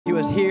He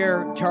was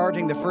here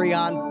charging the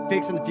Freon,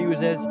 fixing the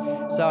fuses.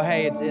 So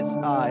hey,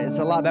 it's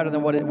a lot better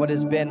than what it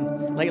has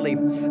been lately.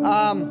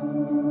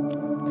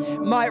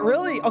 I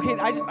really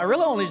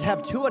only just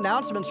have two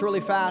announcements really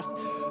fast.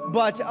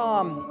 But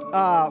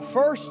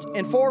first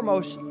and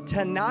foremost,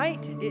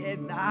 tonight,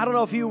 I don't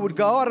know if you would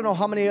go. I don't know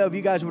how many of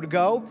you guys would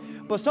go.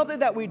 But something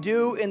that we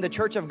do in the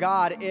Church of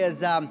God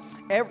is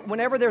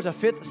whenever there's a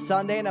fifth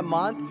Sunday in a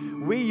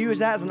month, we use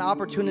that as an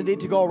opportunity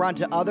to go around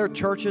to other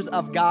churches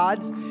of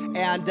God's.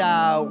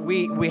 And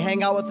we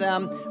hang out with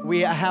them.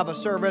 We have a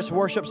service,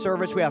 worship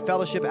service. We have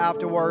fellowship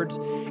afterwards.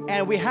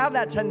 And we have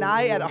that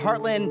tonight at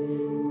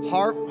Heartland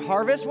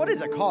Harvest. What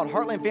is it called?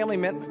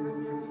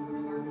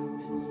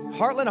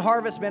 Heartland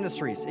Harvest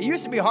Ministries. It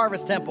used to be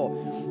Harvest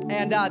Temple,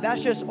 and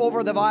that's just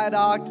over the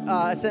viaduct,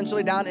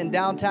 essentially down in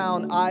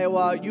downtown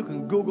Iowa. You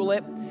can Google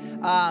it,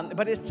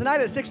 but it's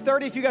tonight at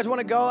 6:30. If you guys want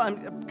to go,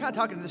 I'm kind of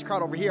talking to this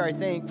crowd over here, I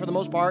think, for the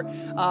most part,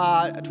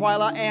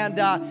 Twyla, and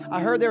I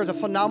heard there was a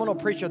phenomenal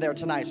preacher there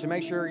tonight, so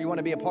make sure you want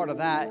to be a part of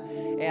that,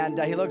 and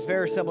he looks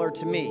very similar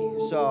to me,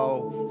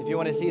 so if you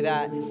want to see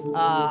that.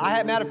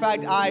 Matter of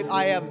fact,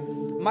 I have...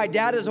 My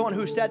dad is the one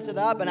who sets it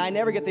up, and I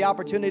never get the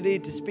opportunity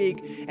to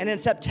speak. And in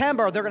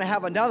September, they're going to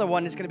have another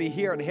one. It's going to be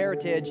here at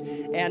Heritage,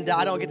 and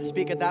I don't get to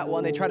speak at that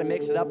one. They try to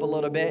mix it up a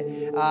little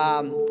bit. But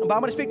I'm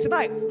going to speak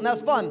tonight, and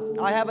that's fun.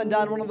 I haven't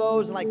done one of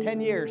those in like 10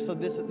 years, so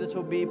this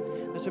will be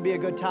a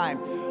good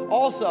time.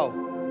 Also,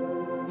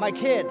 my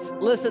kids,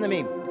 listen to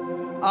me.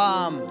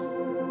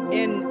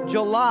 In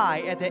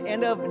July, at the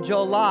end of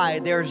July,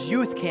 there's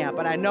youth camp,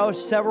 and I know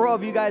several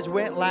of you guys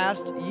went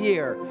last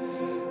year.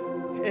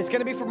 It's going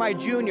to be for my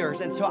juniors,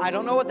 and so I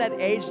don't know what that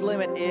age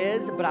limit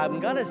is, but I'm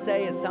going to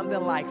say it's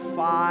something like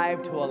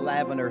 5 to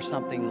 11 or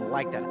something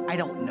like that. I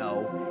don't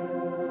know.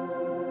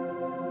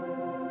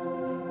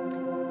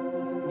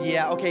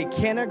 Yeah, okay,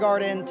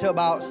 kindergarten to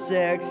about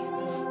 6,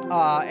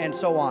 and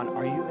so on.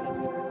 Are you going to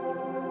do that?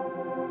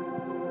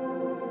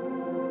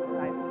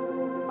 Right.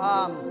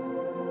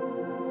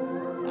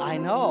 I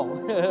know.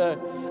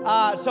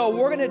 So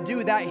we're going to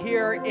do that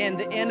here in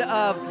the end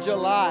of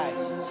July.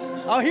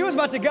 Oh, he was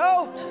about to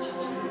go?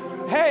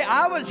 Hey,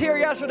 I was here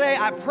yesterday.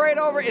 I prayed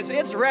over it.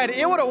 It's ready.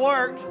 It would have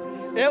worked.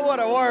 It would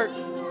have worked.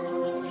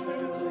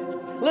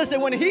 Listen,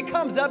 when he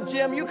comes up,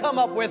 Jim, you come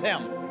up with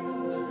him.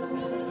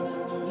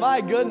 My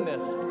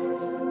goodness.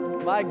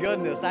 My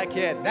goodness, that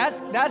kid.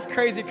 That's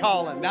crazy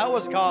Colin. That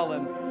was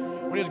Colin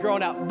when he was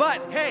growing up.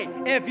 But, hey,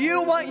 if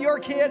you want your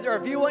kids or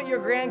if you want your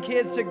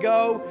grandkids to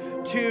go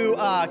to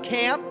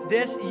camp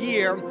this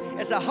year,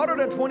 it's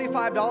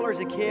 $125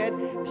 a kid,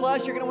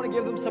 plus you're going to want to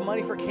give them some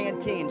money for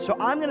canteen. So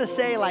I'm going to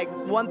say like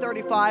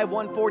 $135,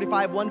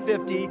 $145,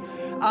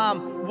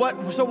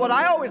 $150. What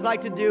I always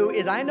like to do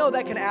is I know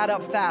that can add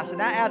up fast, and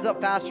that adds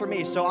up fast for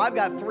me. So I've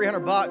got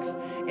 $300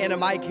 into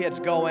my kids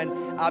going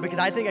because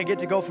I think I get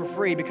to go for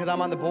free because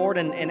I'm on the board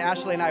and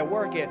Ashley and I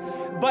work it.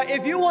 But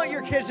if you want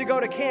your kids to go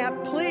to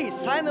camp, please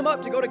sign them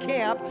up to go to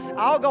camp.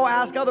 I'll go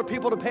ask other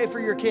people to pay for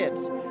your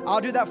kids.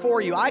 I'll do that for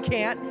you. I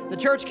can't. The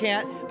church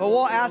can't, but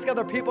we'll ask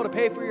other people to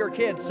pay for your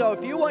kids. So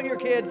if you want your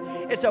kids,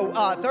 it's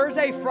a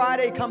Thursday,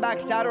 Friday, come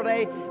back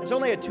Saturday. It's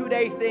only a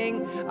 2-day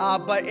thing,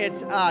 but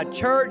it's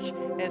church,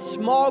 it's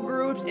small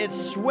groups, it's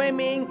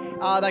swimming.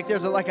 Like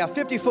there's a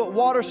 50-foot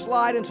water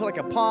slide into like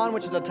a pond,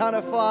 which is a ton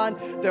of fun.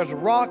 There's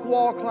rock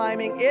wall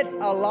climbing. It's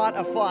a lot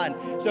of fun.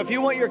 So if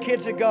you want your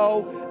kids to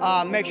go,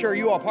 make sure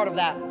you are part of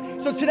that.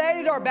 So today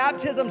is our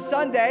baptism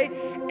Sunday,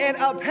 and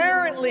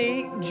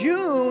apparently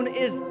June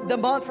is the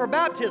month for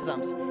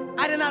baptisms.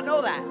 I did not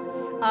know that.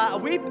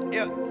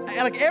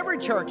 Like every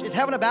church is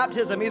having a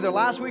baptism either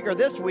last week or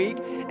this week,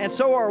 and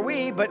so are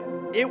we, but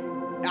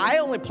I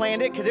only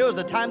planned it because it was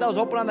the time that was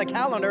open on the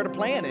calendar to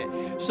plan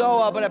it.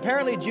 So, but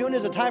apparently June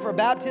is a time for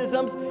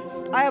baptisms.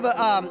 I have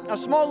a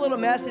small little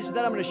message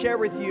that I'm going to share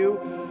with you.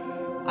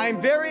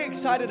 I'm very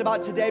excited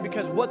about today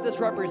because what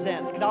this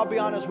represents, because I'll be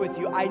honest with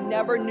you, I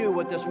never knew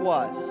what this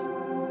was.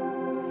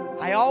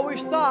 I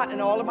always thought in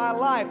all of my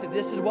life that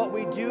this is what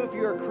we do. If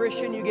you're a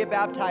Christian, you get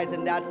baptized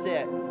and that's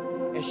it.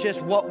 It's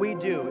just what we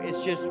do.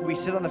 It's just we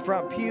sit on the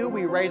front pew,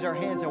 we raise our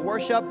hands in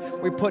worship,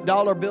 we put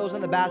dollar bills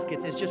in the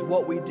baskets. It's just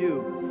what we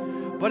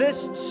do. But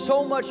it's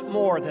so much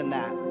more than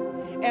that.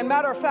 And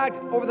matter of fact,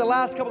 over the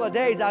last couple of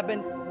days, I've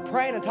been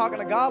praying and talking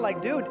to God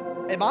like, dude,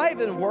 am I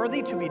even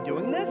worthy to be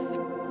doing this?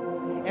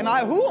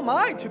 Who am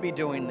I to be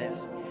doing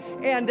this?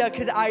 And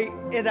because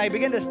as I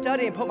begin to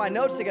study and put my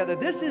notes together,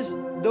 this is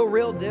the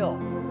real deal.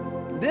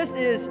 This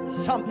is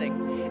something.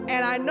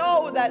 And I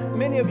know that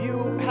many of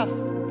you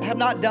have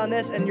not done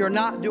this and you're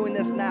not doing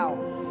this now.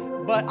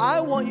 But I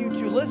want you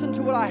to listen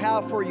to what I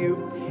have for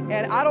you.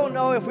 And I don't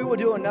know if we will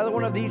do another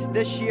one of these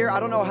this year.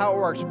 I don't know how it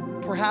works.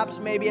 Perhaps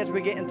maybe as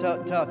we get into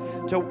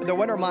the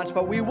winter months.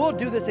 But we will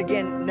do this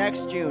again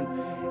next June.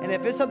 And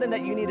if it's something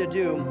that you need to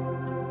do,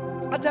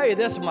 I'll tell you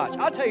this much.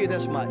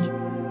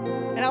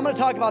 And I'm going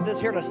to talk about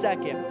this here in a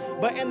second.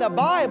 But in the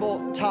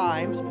Bible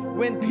times,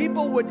 when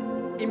people would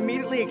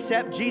immediately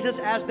accept Jesus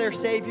as their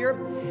Savior,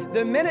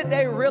 the minute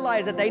they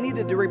realized that they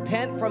needed to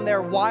repent from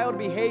their wild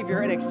behavior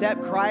and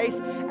accept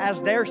Christ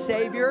as their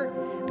Savior,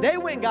 they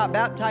went and got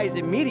baptized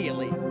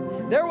immediately.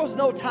 There was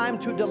no time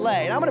to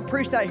delay. And I'm going to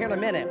preach that here in a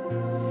minute.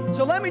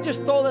 So let me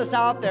just throw this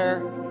out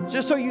there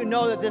just so you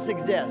know that this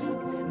exists.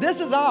 This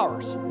is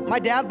ours. My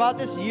dad bought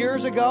this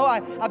years ago.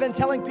 I've been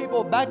telling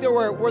people back there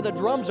where the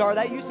drums are,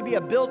 that used to be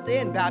a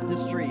built-in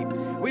baptistry.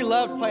 We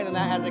loved playing in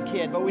that as a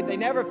kid, but they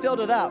never filled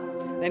it up.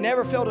 They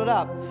never filled it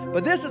up.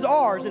 But this is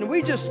ours, and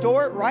we just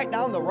store it right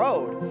down the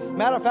road.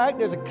 Matter of fact,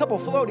 there's a couple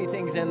floaty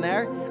things in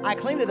there. I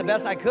cleaned it the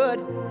best I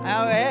could.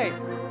 Hey,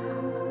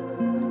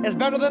 it's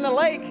better than the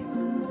lake.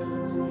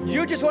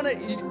 You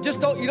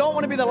don't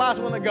want to be the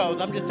last one that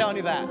goes. I'm just telling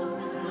you that.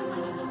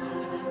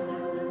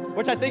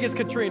 Which I think is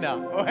Katrina,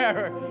 or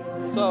whatever.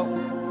 So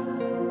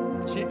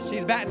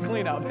she's batting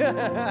cleanup.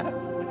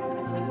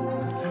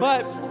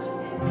 But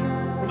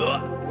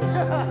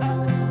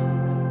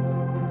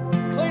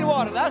it's clean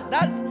water.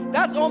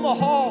 That's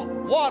Omaha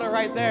water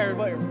right there,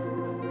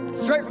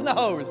 straight from the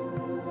hose.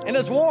 And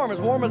it's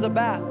warm as a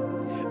bath.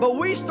 But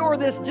we store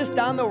this just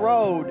down the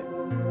road.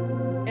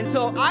 And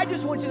so I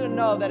just want you to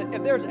know that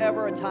if there's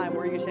ever a time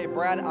where you say,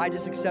 Brad, I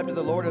just accepted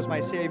the Lord as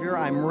my Savior,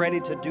 I'm ready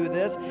to do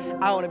this,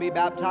 I want to be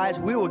baptized,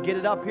 we will get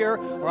it up here,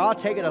 or I'll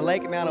take it to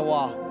Lake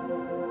Manawa.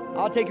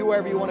 I'll take you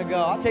wherever you want to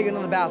go. I'll take it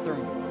in the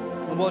bathroom,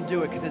 and we'll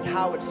do it because it's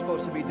how it's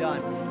supposed to be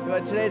done.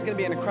 But today's going to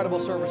be an incredible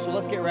service, so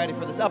let's get ready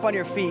for this. Up on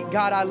your feet.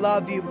 God, I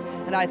love you,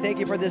 and I thank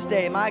you for this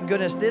day. My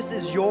goodness, this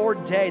is your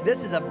day.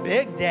 This is a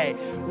big day.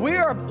 We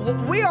are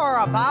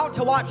about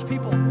to watch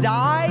people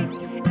die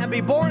and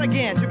be born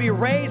again, to be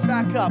raised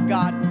back up,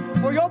 God,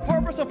 for your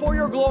purpose and for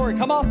your glory.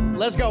 Come on,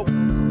 let's go.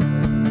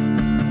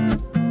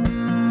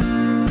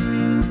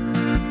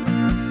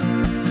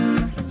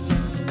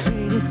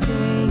 Greatest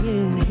day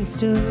in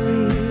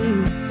history.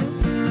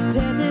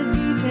 Death is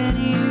beaten,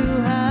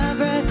 you have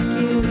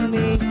rescued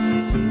me.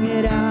 Sing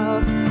it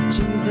out,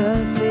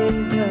 Jesus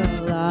is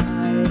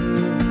alive.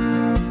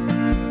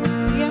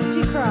 The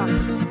empty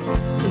cross,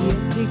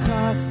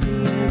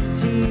 the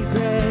empty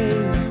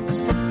grave.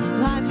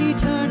 Life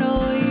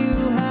eternal, you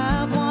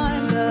have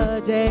won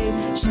the day.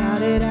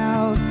 Shout it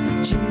out,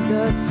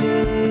 Jesus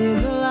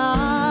is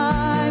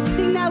alive.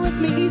 Sing that with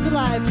me, he's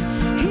alive.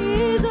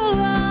 He's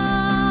alive.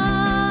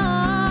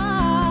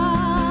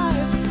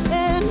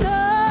 And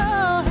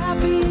oh,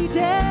 happy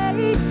day.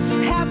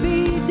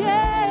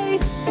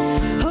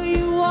 Oh,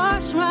 you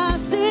wash my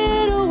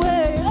sin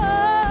away.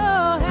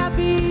 Oh,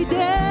 happy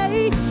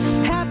day.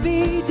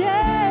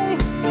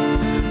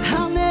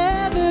 I'll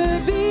never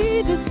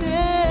be the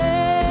same.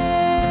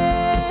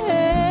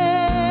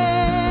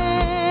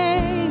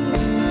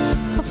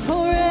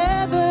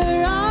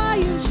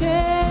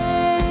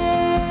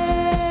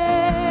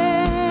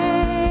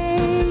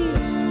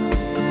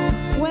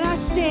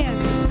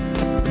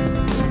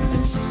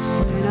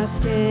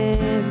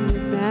 Stand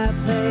in that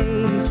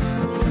place,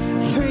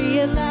 free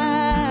at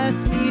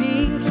last,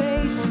 meeting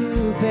face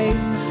to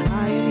face.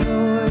 I am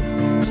yours,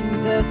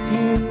 Jesus,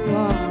 you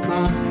are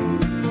mine.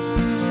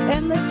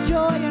 Endless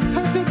joy and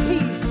perfect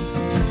peace.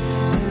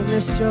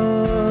 Endless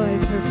joy,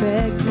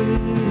 perfect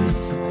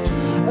peace.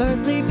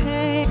 Earthly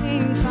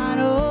pain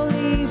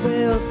finally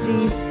will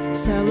cease.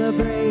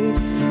 Celebrate,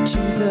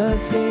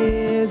 Jesus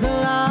is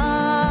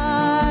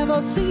alive.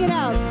 Oh, sing it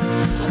out.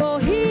 Oh,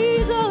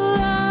 he's alive.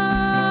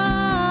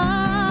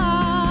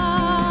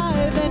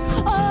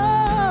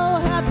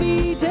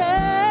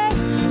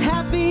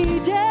 Happy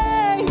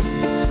day,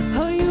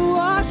 oh, you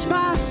wash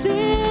my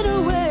sin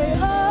away.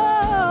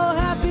 Oh,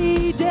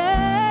 happy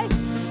day,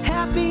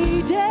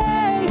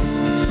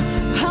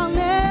 I'll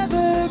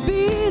never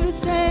be the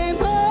same.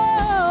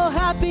 Oh,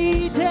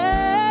 happy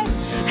day,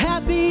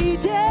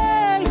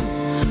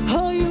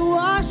 oh, you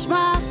wash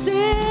my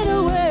sin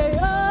away.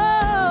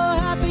 Oh,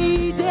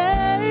 happy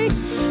day,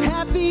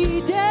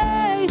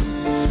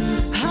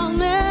 I'll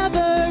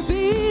never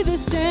be the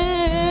same.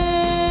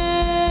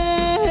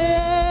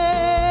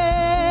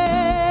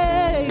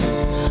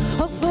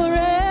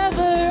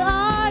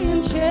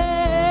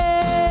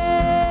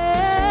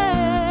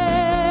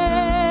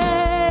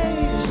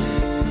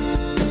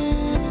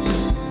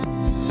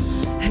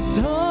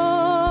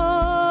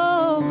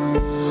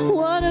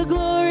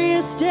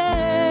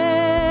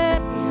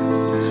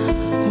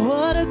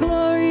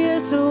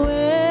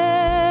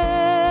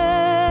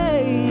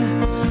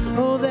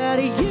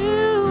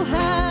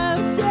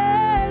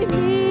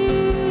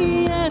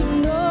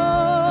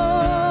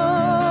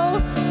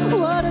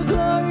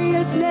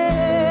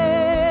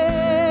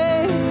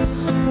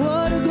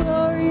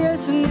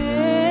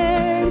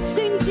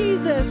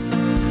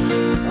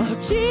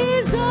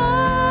 Jesus,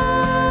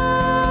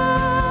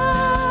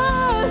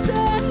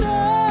 and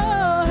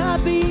oh,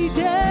 happy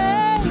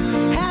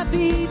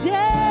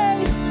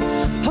day,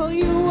 oh,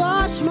 you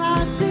wash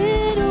my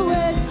sin away.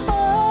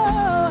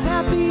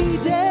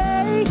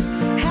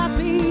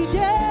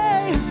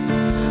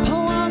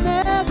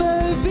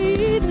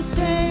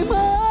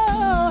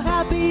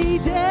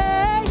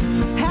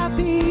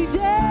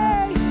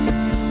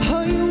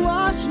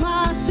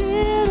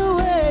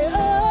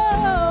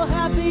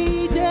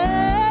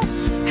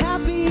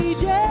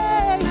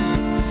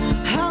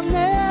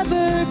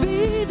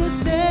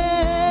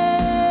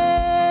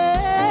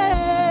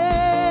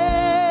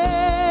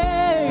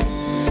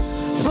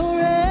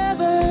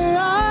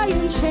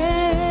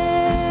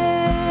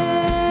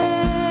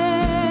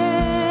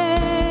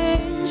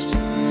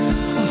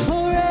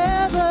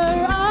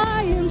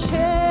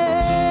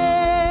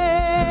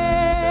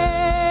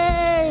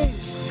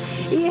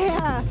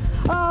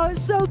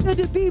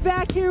 good to be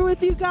back here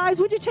with you guys.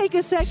 Would you take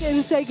a second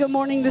and say good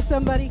morning to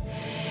somebody?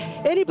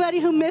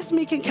 Anybody who missed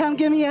me can come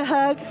give me a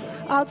hug.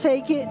 I'll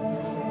take it.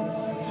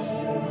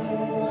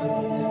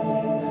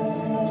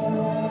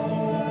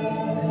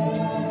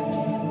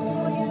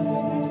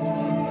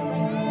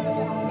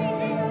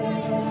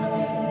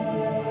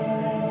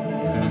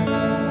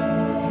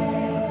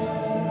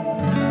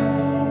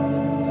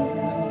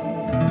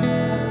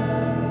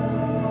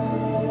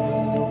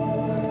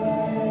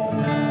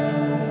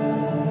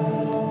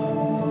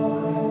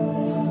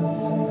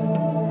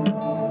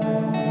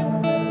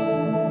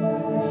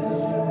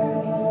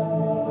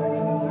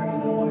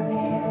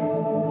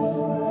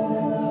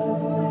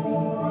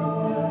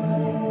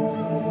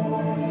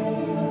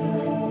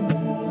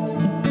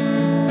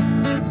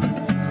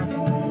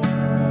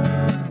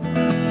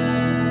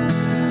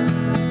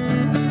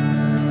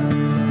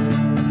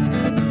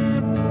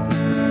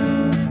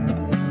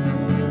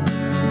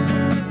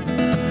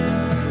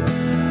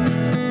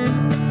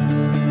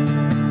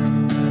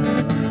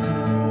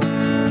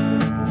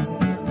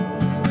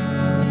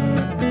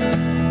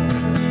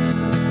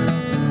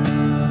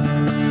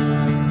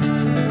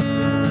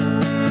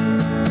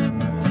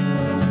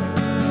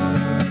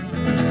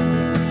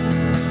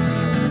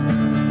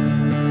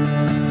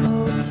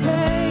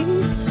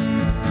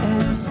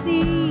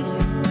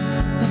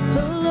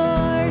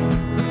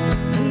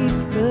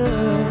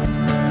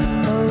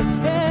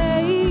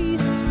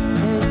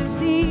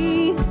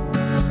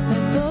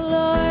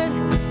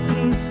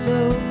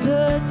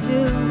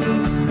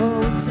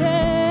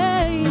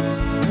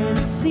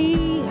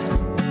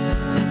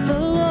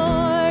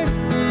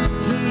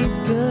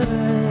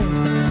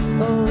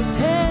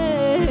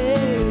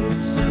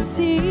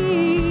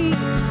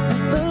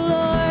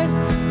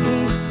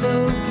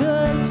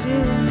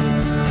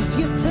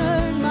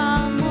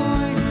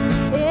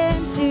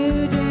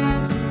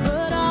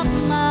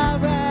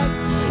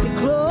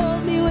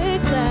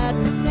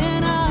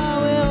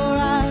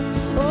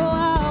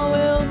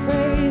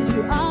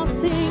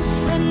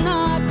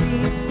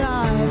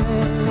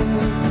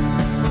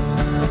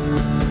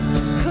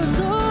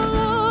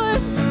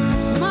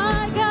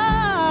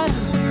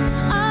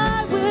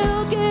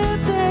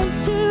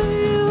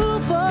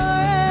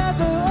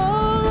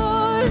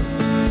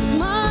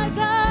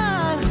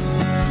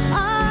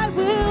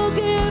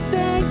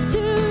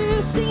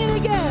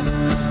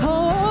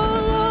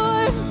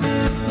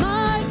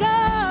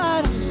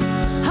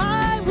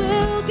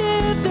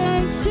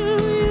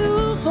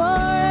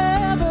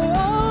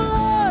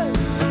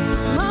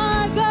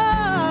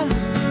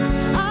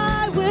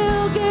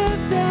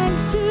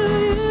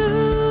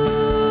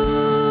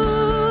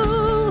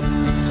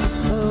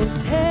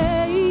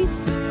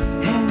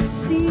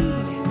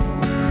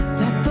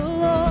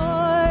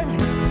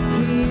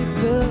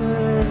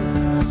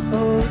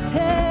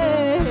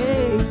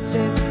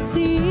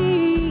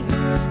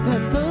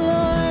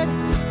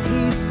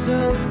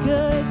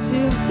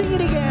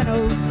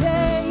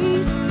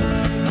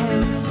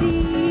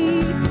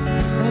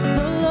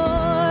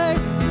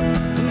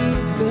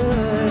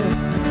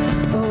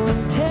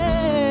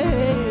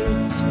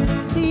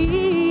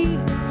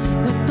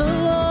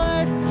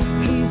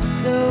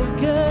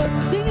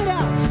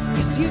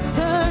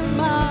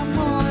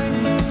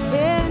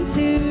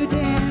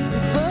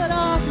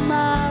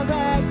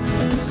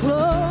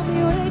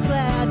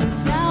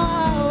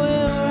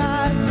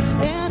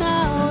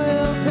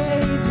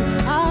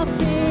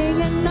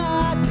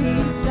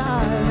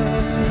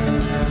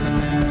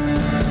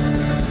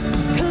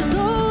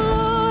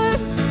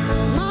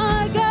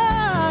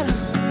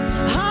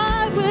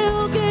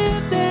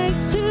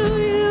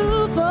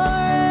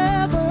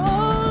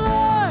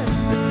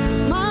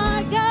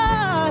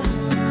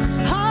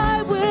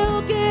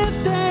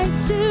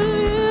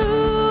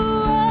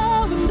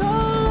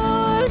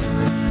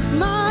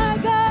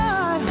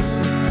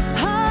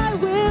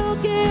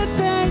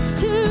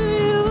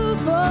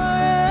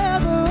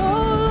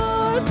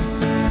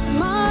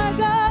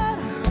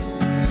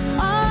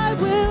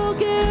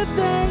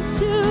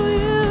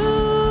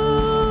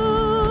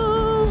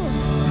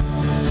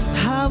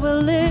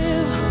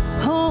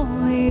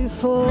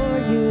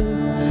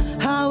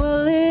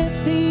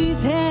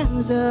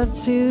 Up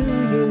to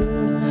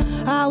you,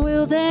 I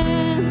will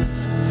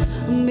dance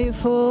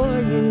before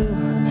you.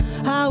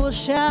 I will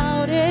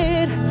shout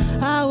it,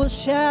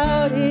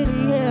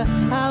 yeah.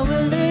 I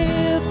will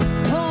live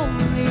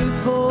only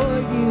for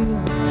you.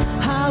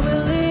 I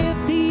will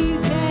lift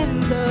these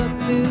hands up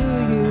to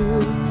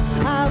you.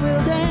 I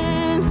will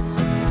dance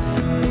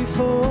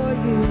before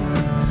you.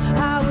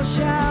 I will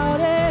shout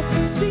it,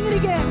 sing it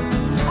again.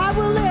 I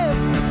will live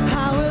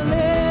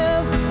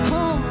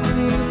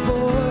only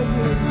for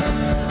you.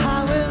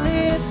 I will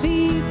lift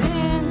these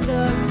hands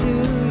up to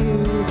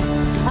you.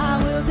 I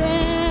will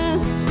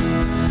dance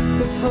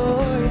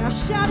before you. I'll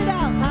shout it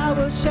out. I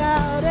will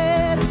shout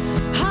it.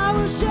 I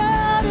will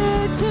shout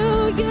it to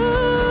you.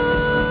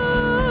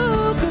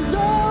 'Cause oh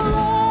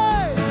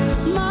Lord,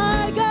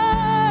 my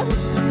God,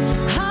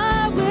 I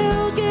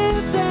will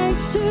give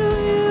thanks to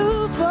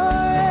you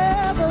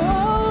forever. Oh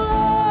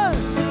Lord,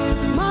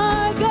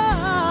 my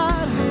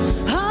God,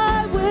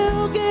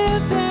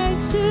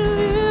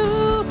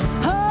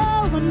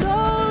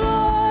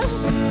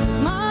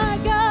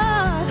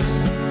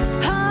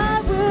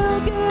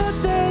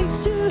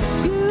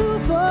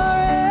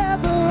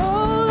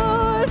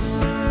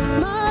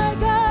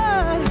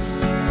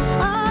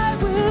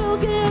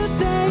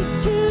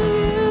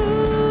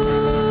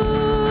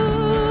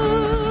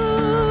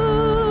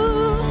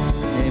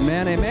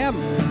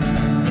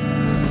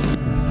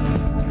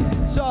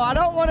 So I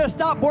don't want to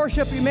stop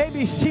worship. You may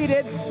be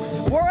seated.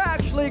 We're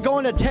actually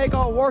going to take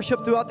our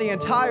worship throughout the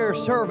entire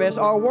service.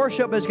 Our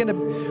worship is going to,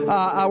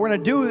 we're going to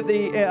do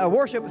the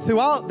worship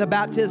throughout the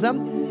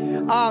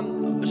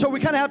baptism. So we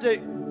kind of have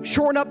to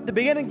shorten up the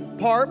beginning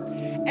part.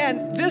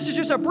 And this is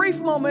just a brief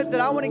moment that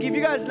I want to give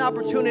you guys an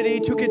opportunity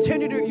to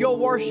continue your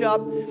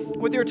worship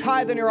with your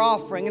tithe and your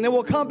offering. And then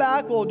we'll come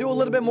back, we'll do a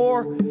little bit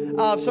more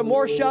of some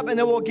worship, and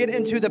then we'll get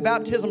into the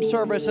baptism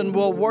service and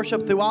we'll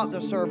worship throughout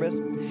the service.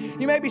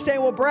 You may be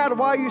saying, well, Brad,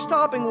 why are you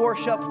stopping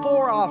worship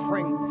for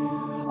offering?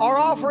 Our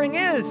offering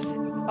is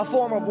a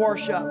form of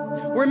worship.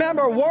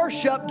 Remember,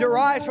 worship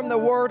derives from the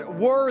word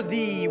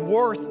worthy,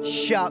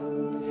 worth-ship.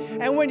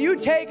 And when you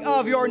take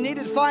of your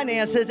needed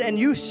finances and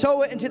you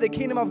sow it into the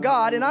kingdom of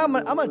God, and I'm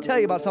going to tell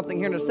you about something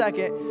here in a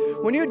second.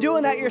 When you're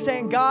doing that, you're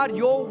saying, God,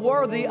 you're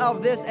worthy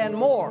of this and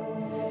more.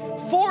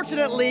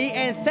 Fortunately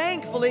and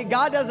thankfully,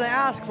 God doesn't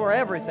ask for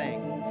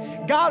everything.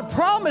 God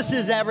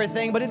promises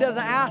everything, but He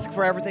doesn't ask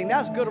for everything.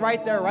 That's good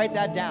right there. Write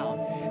that down.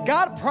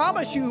 God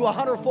promised you a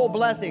hundredfold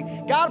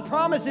blessing. God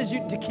promises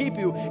you to keep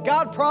you.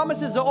 God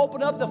promises to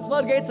open up the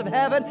floodgates of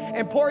heaven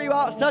and pour you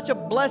out such a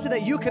blessing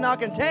that you cannot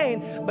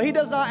contain, but He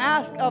does not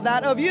ask of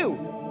that of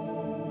you.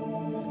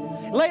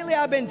 Lately,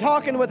 I've been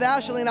talking with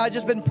Ashley, and I've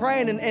just been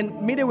praying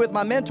and meeting with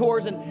my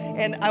mentors,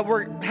 and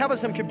we're having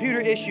some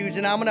computer issues,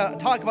 and I'm going to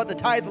talk about the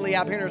Tithely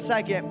app here in a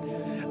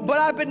second.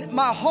 But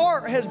my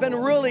heart has been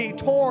really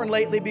torn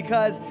lately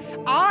because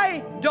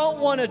I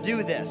don't want to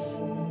do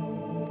this.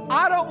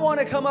 I don't want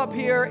to come up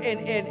here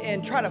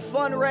and try to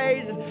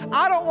fundraise, and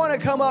I don't want to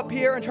come up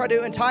here and try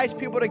to entice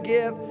people to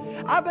give.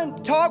 I've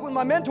been talking with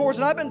my mentors,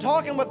 and I've been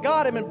talking with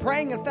God. I've been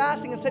praying and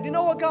fasting and said, you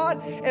know what,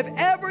 God, if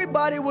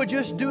everybody would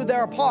just do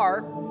their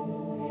part,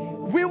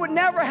 we would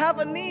never have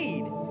a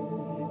need.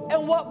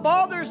 And what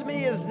bothers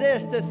me is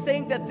this, to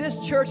think that this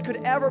church could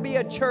ever be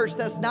a church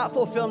that's not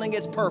fulfilling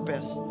its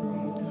purpose.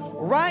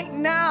 Right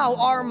now,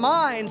 our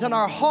minds and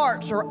our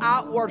hearts are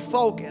outward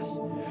focused.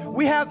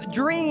 We have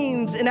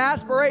dreams and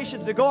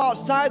aspirations to go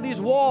outside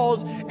these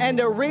walls and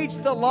to reach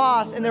the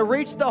lost and to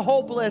reach the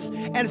hopeless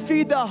and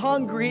feed the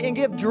hungry and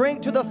give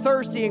drink to the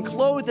thirsty and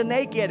clothe the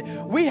naked.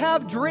 We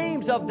have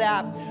dreams of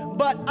that,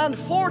 but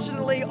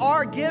unfortunately,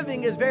 our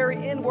giving is very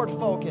inward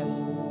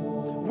focused.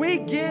 We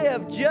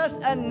give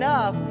just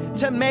enough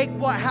to make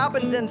what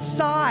happens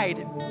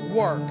inside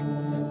work.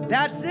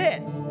 That's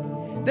it.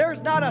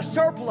 There's not a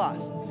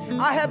surplus.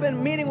 I have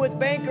been meeting with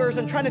bankers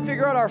and trying to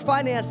figure out our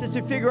finances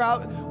to figure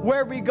out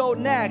where we go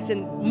next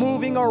and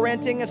moving or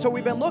renting. And so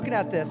we've been looking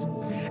at this.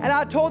 And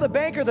I told the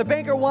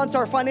banker wants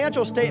our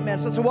financial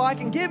statements. I said, well, I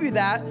can give you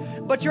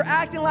that, but you're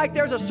acting like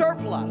there's a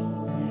surplus.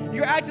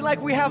 You're acting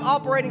like we have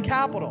operating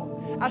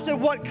capital. I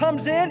said, what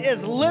comes in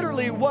is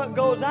literally what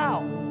goes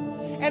out.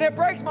 And it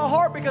breaks my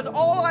heart because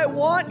all I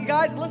want, you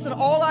guys, listen,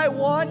 all I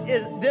want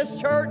is this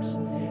church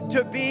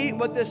to be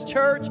what this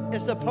church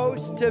is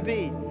supposed to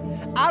be.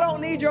 I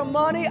don't need your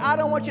money. I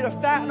don't want you to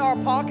fatten our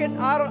pockets.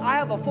 I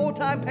have a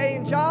full-time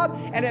paying job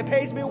and it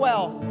pays me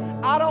well.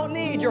 I don't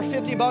need your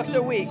 $50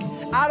 a week.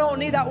 I don't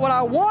need that. What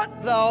I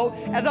want, though,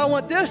 is I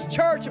want this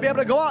church to be able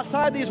to go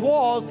outside these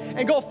walls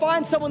and go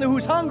find someone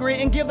who's hungry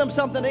and give them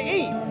something to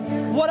eat.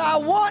 What I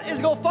want is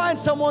go find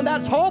someone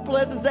that's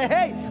hopeless and say,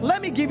 hey,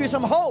 let me give you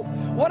some hope.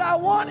 What I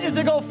want is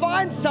to go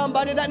find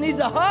somebody that needs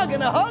a hug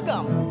and to hug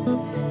them.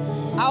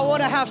 I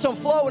want to have some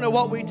flow into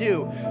what we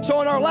do.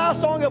 So in our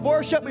last song of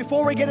worship,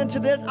 before we get into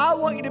this, I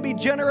want you to be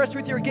generous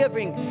with your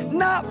giving.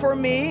 Not for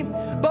me,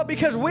 but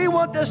because we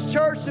want this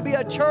church to be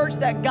a church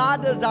that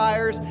God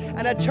desires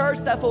and a church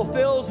that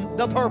fulfills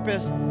the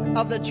purpose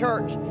of the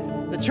church.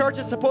 The church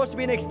is supposed to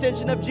be an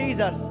extension of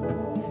Jesus.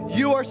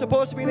 You are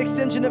supposed to be an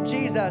extension of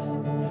Jesus.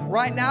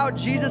 Right now,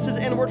 Jesus is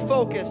inward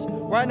focused.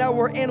 Right now,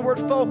 we're inward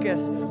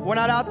focused. We're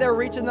not out there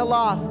reaching the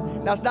lost.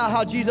 That's not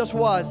how Jesus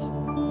was.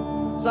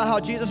 It's not how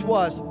Jesus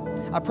was.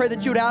 I pray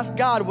that you would ask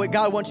God what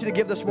God wants you to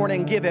give this morning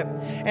and give it.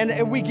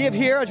 And we give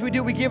here, as we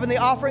do, we give in the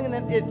offering, and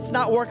then it's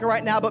not working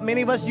right now, but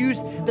many of us use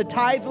the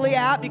Tithely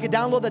app. You can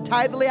download the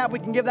Tithely app. We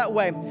can give that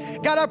way.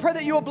 God, I pray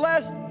that you will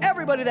bless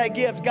everybody that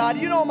gives. God,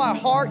 you know my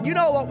heart. You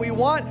know what we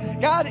want.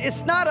 God,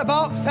 it's not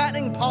about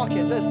fattening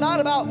pockets. It's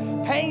not about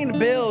paying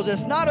bills.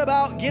 It's not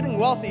about getting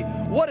wealthy.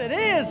 What it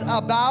is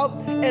about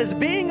is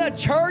being a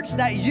church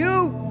that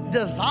you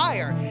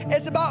desire.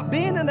 It's about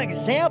being an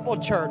example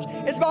church.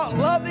 It's about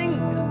loving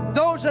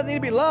those that need to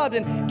be loved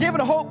and giving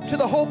hope to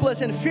the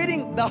hopeless and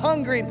feeding the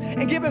hungry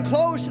and giving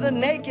clothes to the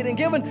naked and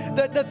giving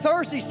the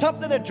thirsty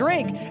something to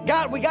drink.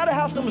 God, we got to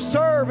have some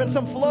serve and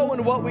some flow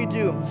in what we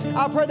do.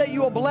 I pray that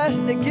you will bless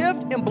the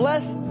gift and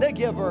bless the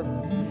giver.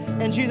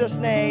 In Jesus'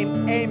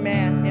 name,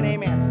 amen and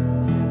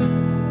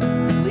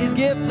amen. Please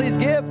give, please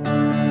give.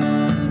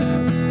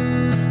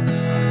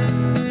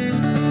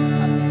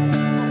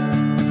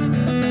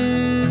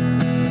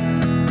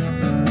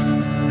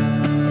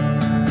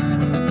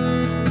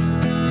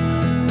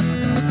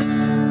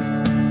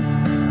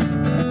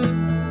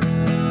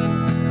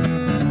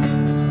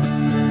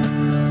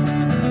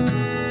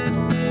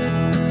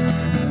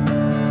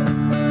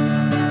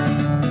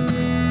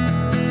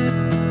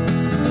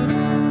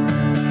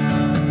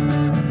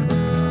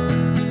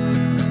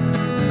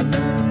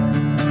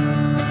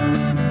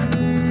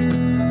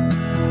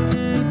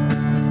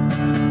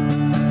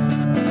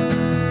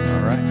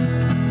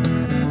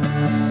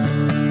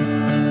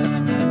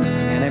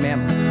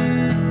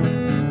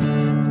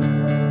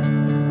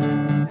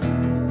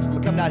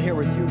 God here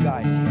with you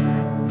guys here.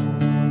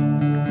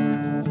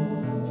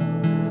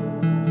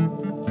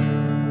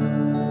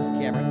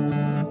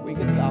 Cameron, will you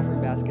get the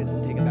offering baskets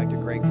and take it back to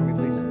Greg for me,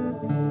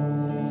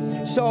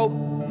 please? So,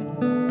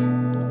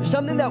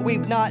 something that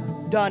we've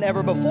not done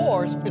ever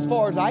before, as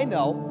far as I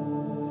know,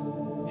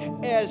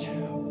 is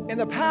in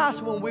the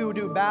past when we would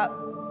do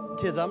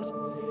baptisms,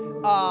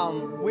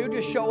 we would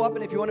just show up,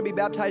 and if you want to be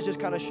baptized, just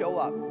kind of show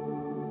up.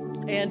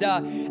 And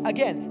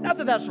again, not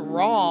that that's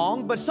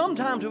wrong, but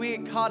sometimes we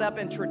get caught up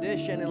in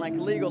tradition and like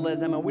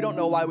legalism, and we don't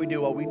know why we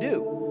do what we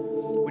do.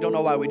 We don't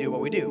know why we do what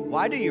we do.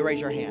 Why do you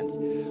raise your hands?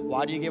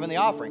 Why do you give in the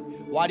offering?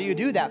 Why do you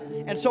do that?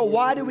 And so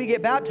why do we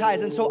get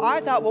baptized? And so I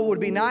thought what would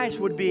be nice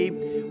would be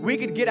we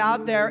could get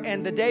out there,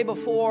 and the day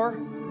before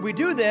we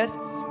do this,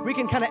 we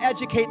can kind of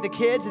educate the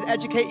kids and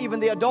educate even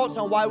the adults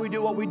on why we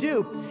do what we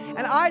do.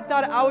 And I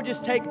thought I would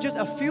just take just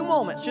a few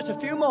moments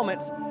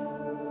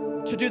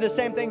to do the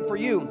same thing for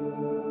you.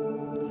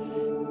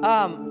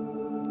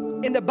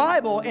 In the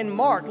Bible, in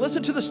Mark,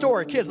 listen to the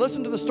story. Kids,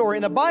 listen to the story.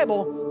 In the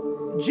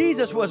Bible,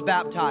 Jesus was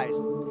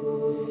baptized.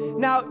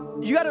 Now,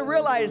 you got to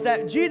realize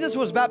that Jesus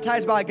was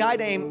baptized by a guy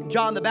named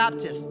John the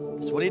Baptist.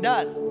 That's what he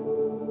does.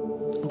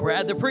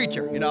 Brad the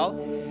preacher, you know.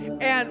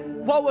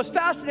 And what was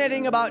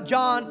fascinating about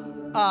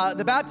John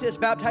the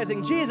Baptist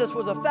baptizing Jesus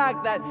was the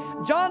fact that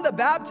John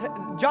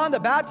the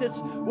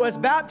Baptist was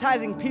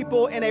baptizing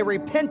people in a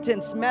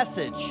repentance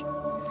message.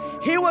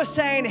 He was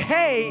saying,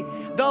 hey,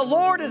 the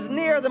Lord is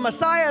near, the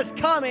Messiah is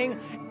coming.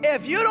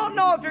 If you don't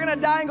know if you're going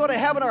to die and go to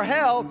heaven or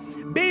hell,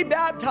 be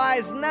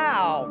baptized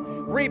now.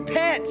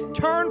 Repent,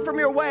 turn from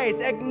your ways,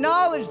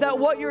 acknowledge that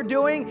what you're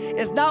doing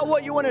is not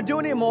what you want to do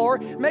anymore.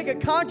 Make a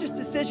conscious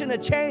decision to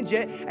change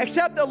it,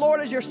 accept the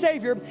Lord as your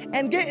Savior,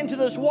 and get into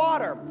this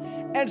water.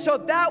 And so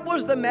that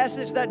was the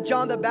message that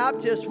John the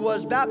Baptist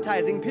was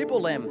baptizing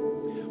people in.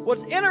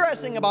 What's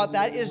interesting about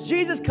that is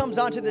Jesus comes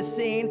onto the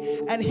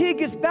scene and he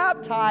gets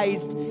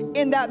baptized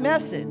in that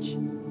message.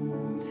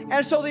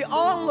 And so the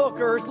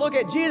onlookers look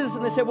at Jesus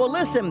and they say, well,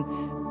 listen,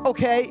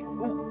 okay,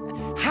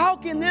 how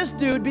can this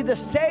dude be the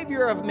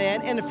Savior of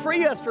men and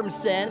free us from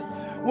sin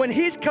when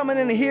he's coming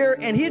in here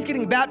and he's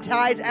getting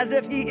baptized as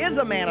if he is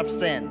a man of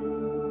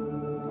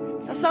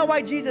sin? That's not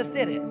why Jesus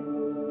did it.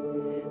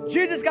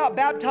 Jesus got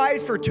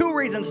baptized for two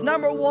reasons.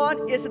 Number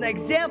one, it's an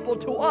example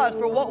to us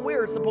for what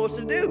we're supposed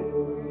to do.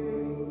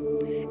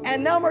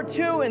 And number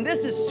two, and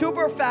this is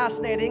super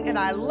fascinating, and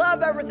I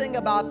love everything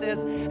about this,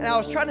 and I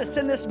was trying to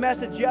send this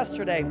message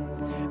yesterday.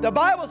 The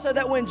Bible said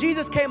that when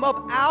Jesus came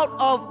up out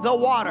of the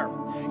water,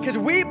 because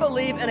we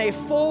believe in a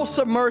full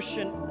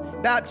submersion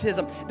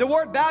baptism. The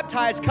word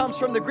baptized comes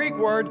from the Greek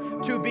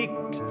word to be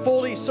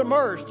fully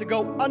submerged, to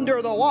go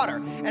under the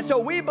water. And so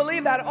we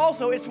believe that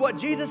also it's what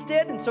Jesus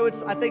did, and so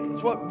I think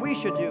it's what we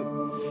should do.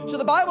 So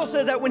the Bible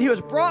says that when he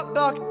was brought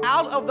back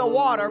out of the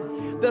water,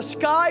 the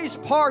skies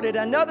parted.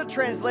 Another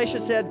translation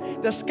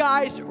said the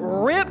skies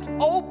ripped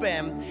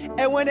open,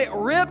 and when it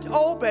ripped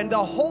open, the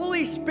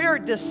Holy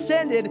Spirit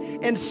descended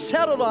and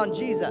settled on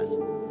Jesus.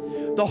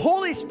 The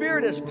Holy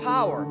Spirit is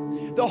power.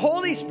 The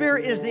Holy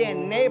Spirit is the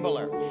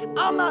enabler.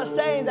 I'm not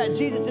saying that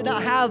Jesus did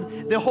not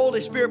have the Holy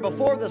Spirit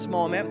before this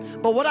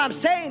moment, but what I'm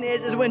saying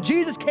is when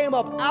Jesus came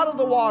up out of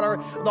the water,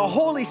 the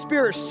Holy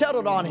Spirit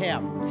settled on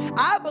him.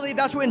 I believe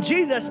that's when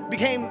Jesus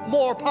became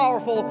more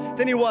powerful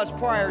than he was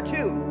prior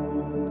to.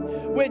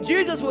 When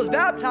Jesus was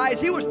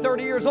baptized, he was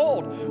 30 years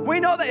old. We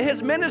know that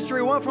his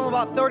ministry went from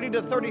about 30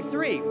 to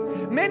 33.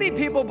 Many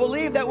people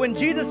believe that when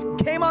Jesus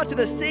came onto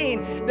the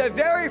scene, the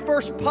very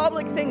first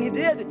public thing he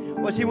did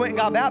was he went and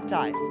got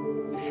baptized.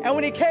 And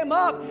when he came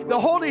up, the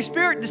Holy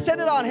Spirit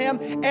descended on him,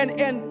 and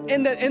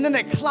then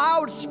the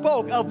cloud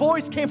spoke. A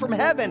voice came from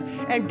heaven,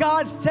 and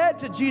God said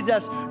to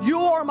Jesus, "You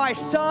are my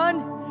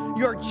son,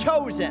 you're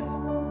chosen,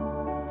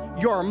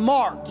 you're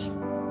marked.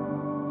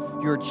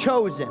 You're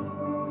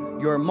chosen,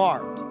 you're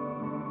marked."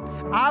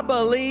 I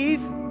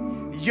believe,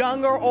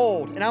 young or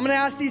old, and I'm going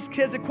to ask these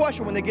kids a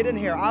question when they get in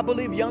here. I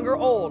believe, young or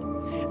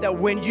old, that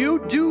when you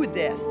do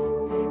this,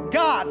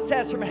 God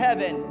says from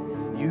heaven,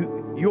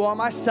 you are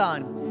my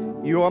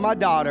son, you are my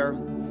daughter,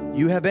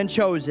 you have been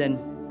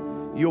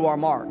chosen, you are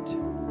marked.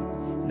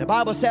 And the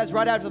Bible says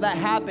right after that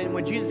happened,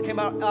 when Jesus came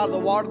out of the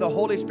water, the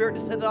Holy Spirit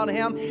descended on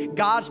him,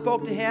 God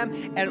spoke to him,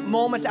 and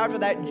moments after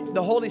that,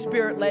 the Holy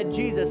Spirit led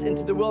Jesus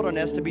into the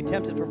wilderness to be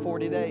tempted for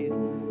 40 days.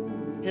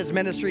 His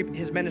ministry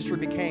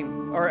began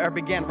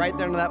right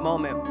there in that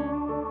moment.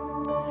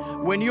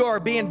 When you are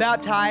being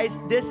baptized,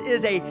 this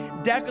is a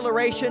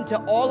declaration to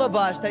all of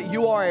us that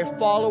you are a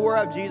follower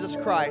of Jesus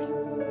Christ.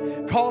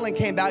 Colin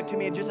came back to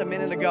me just a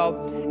minute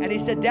ago, and he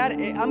said, "Dad,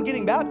 I'm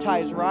getting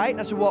baptized, right?"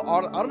 And I said, "Well,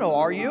 I don't know,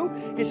 are you?"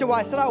 He said, "Well,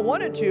 I said I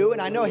wanted to,"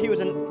 and I know he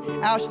was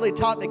Ashley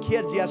taught the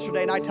kids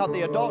yesterday, and I taught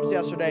the adults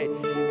yesterday,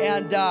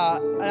 and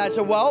I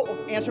said, "Well,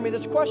 answer me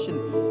this question: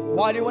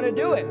 why do you want to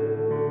do it?"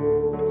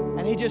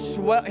 And he just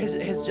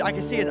I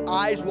can see his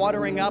eyes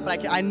watering up.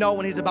 And I know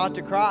when he's about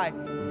to cry.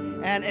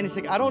 And he's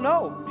like, "I don't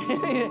know."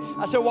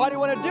 I said, "Why do you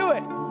want to do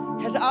it?"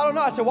 He said, "I don't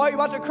know." I said, "Why are you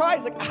about to cry?"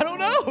 He's like, "I don't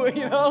know,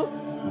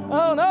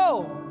 I don't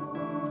know."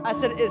 I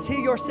said, "Is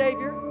he your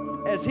Savior?"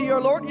 Is he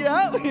your Lord?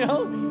 Yeah, you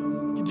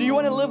know. Do you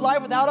want to live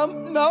life without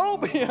him? No,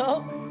 you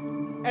know.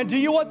 And do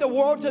you want the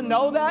world to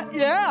know that?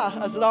 Yeah.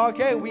 I said,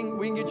 okay, we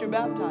can get you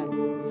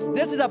baptized.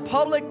 This is a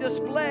public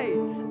display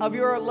of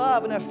your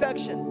love and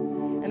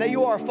affection and that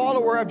you are a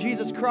follower of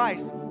Jesus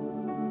Christ.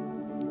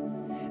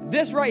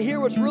 This right here,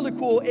 what's really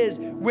cool is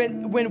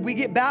when we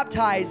get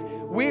baptized,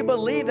 we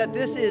believe that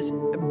this is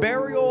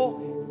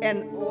burial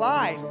and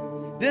life.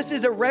 This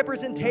is a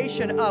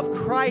representation of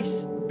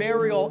Christ's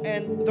burial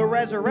and the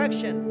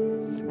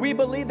resurrection. We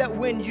believe that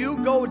when you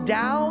go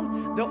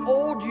down, the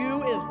old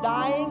you is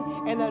dying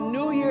and the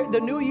new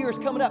year is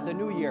coming up. The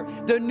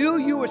new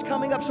you is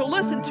coming up. So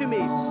listen to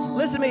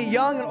me,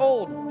 young and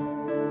old.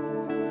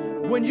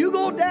 When you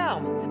go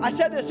down, I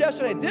said this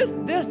yesterday,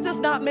 this does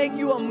not make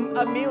you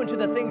immune to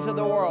the things of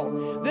the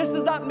world. This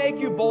does not make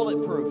you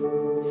bulletproof.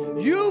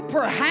 You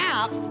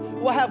perhaps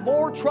will have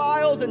more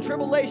trials and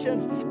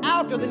tribulations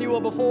after than you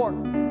will before.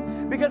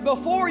 Because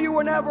before you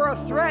were never a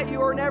threat, you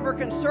were never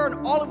concerned.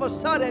 All of a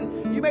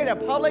sudden, you made a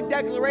public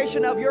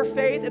declaration of your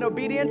faith and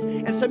obedience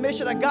and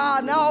submission to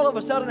God. Now all of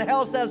a sudden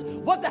hell says,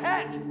 what the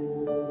heck?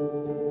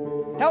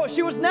 Hell,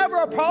 she was never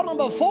a problem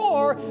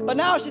before, but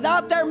now she's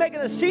out there making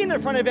a scene in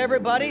front of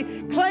everybody,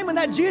 claiming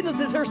that Jesus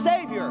is her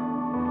Savior.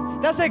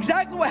 That's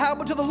exactly what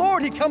happened to the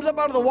Lord. He comes up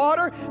out of the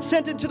water,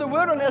 sent into the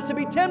wilderness to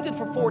be tempted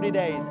for 40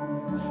 days.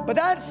 But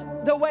that's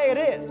the way it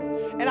is.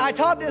 And I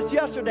taught this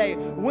yesterday.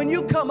 When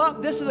you come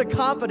up, this is a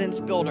confidence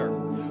builder.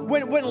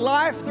 When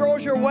life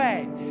throws your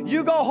way,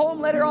 you go home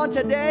later on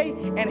today,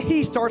 and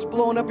he starts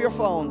blowing up your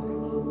phone.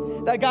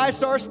 That guy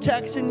starts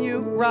texting you,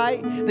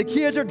 right? The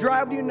kids are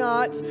driving you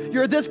nuts.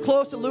 You're this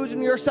close to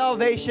losing your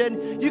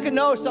salvation. You can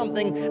know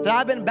something, that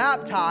I've been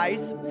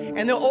baptized,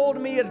 and the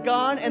old me is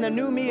gone, and the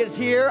new me is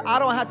here. I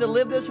don't have to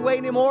live this way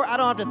anymore. I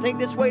don't have to think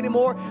this way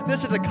anymore.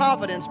 This is a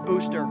confidence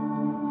booster.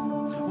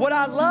 What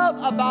I love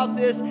about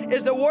this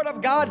is the Word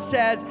of God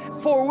says,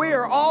 for we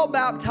are all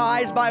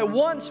baptized by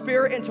one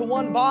Spirit into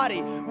one body.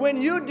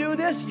 When you do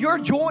this, you're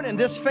joining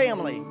this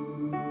family.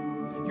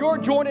 You're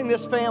joining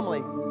this family.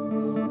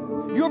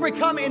 You're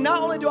becoming, and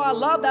not only do I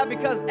love that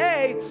because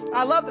A,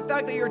 I love the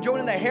fact that you're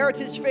joining the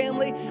Heritage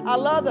family. I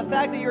love the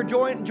fact that you're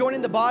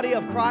joining the body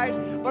of Christ.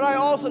 But I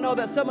also know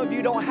that some of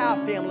you don't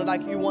have family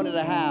like you wanted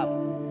to have.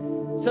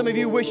 Some of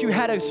you wish you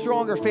had a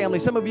stronger family.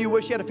 Some of you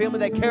wish you had a family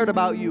that cared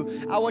about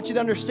you. I want you to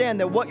understand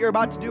that what you're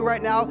about to do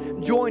right now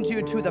joins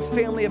you to the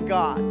family of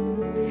God.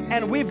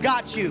 And we've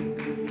got you.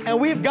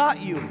 And we've got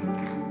you.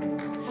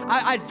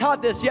 I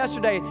taught this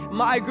yesterday.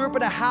 I grew up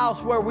in a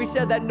house where we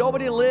said that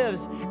nobody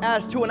lives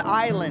as to an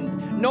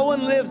island. No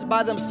one lives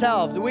by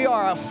themselves. We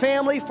are a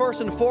family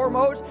first and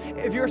foremost.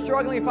 If you're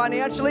struggling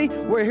financially,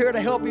 we're here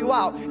to help you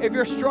out. If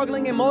you're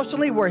struggling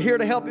emotionally, we're here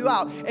to help you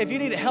out. If you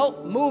need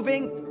help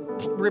moving,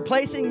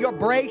 replacing your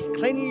brakes,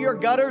 cleaning your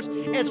gutters,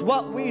 it's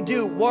what we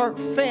do. We're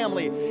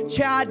family.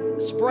 Chad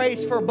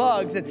sprays for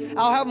bugs, and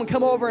I'll have him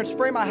come over and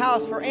spray my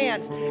house for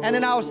ants, and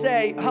then I'll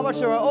say, how much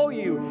do I owe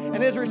you?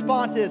 And his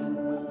response is,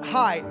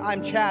 hi,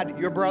 I'm Chad,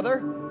 your brother.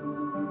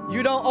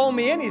 You don't owe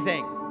me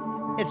anything.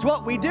 It's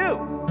what we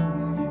do.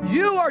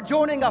 You are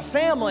joining a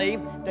family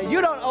that you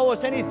don't owe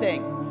us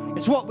anything.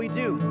 It's what we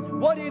do.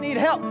 What do you need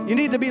help? You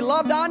need to be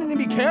loved on, you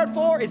need to be cared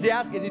for? Is he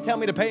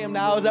telling me to pay him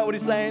now? Is that what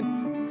he's saying?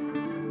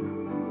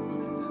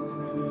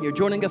 You're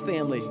joining a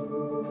family.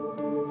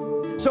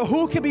 So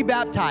who can be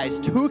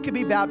baptized? Who can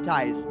be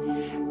baptized?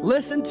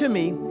 Listen to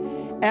me.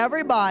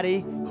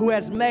 Everybody who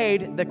has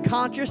made the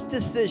conscious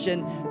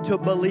decision to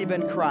believe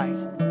in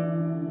Christ.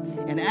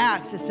 In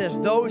Acts, it says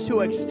those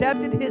who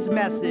accepted his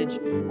message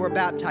were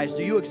baptized.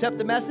 Do you accept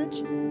the message?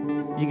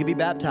 You can be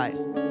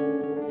baptized.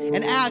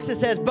 In Acts, it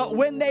says, but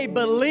when they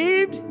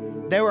believed,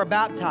 they were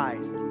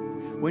baptized.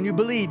 When you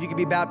believe, you can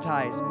be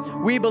baptized.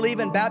 We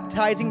believe in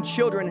baptizing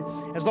children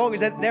as long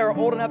as they're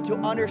old enough to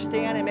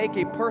understand and make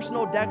a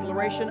personal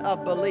declaration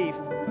of belief.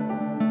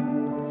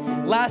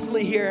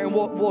 Lastly here, and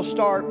we'll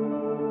start.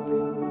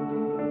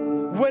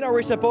 When are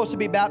we supposed to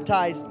be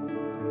baptized?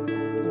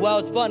 Well,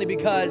 it's funny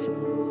because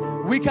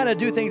we kind of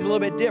do things a little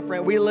bit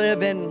different. We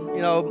live in,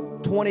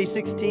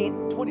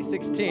 2016.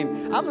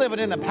 2016. I'm living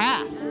in the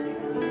past.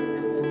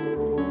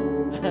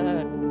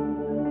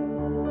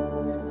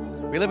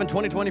 We live in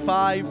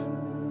 2025.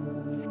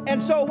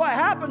 And so what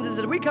happens is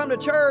that we come to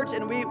church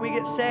and we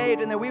get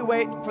saved, and then we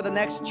wait for the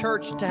next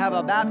church to have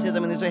a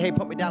baptism, and they say, hey,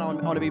 put me down, I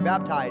want to be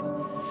baptized.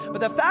 But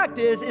the fact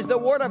is the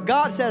Word of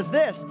God says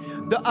this.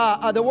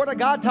 The Word of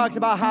God talks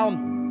about how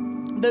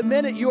the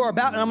minute you are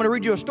baptized, and I'm going to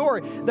read you a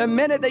story, the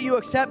minute that you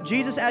accept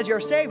Jesus as your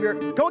Savior,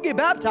 go get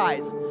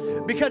baptized.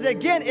 Because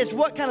again, it's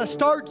what kind of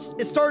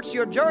starts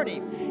your journey.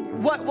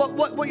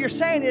 What you're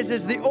saying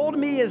is the old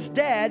me is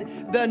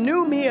dead, the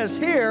new me is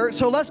here,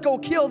 so let's go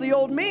kill the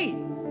old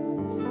me.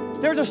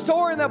 There's a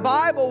story in the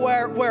Bible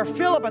where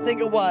Philip, I think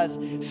it was,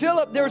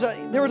 there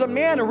was a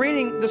man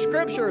reading the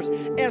scriptures,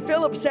 and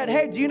Philip said,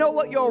 hey, do you know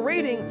what you're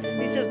reading?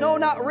 He says, no,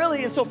 not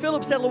really. And so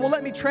Philip said, well,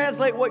 let me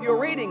translate what you're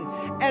reading.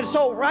 And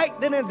so right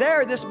then and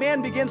there, this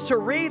man begins to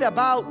read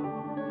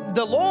about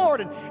the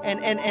Lord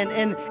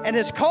and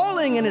his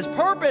calling and his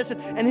purpose,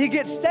 and he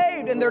gets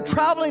saved, and they're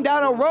traveling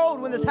down a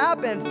road when this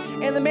happens,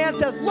 and the man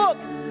says, look,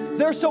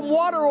 there's some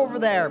water over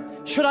there.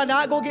 Should I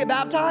not go get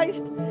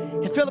baptized?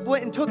 And Philip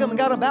went and took him and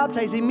got him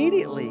baptized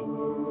immediately.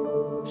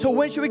 So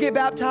when should we get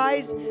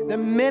baptized? The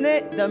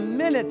minute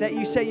that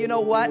you say, you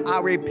know what,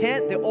 I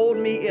repent, the old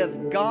me is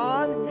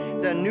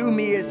gone, the new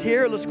me is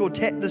here, let's go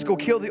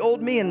kill the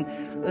old me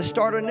and let's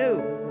start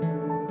anew.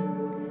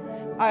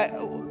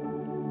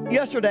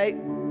 Yesterday,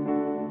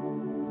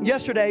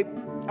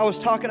 I was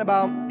talking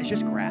about, it's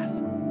just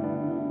grass.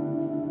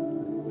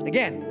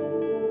 Again,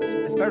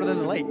 it's better than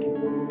the lake.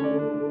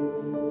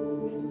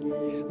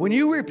 When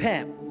you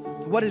repent,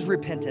 what is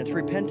repentance?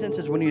 Repentance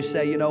is when you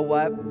say, you know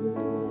what,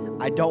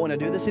 I don't want to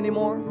do this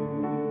anymore.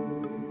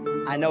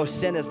 I know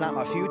sin is not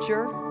my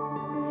future.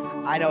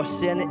 I know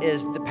sin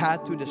is the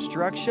path to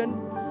destruction.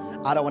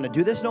 I don't want to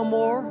do this no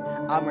more.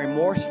 I'm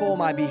remorseful in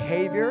my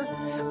behavior.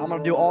 I'm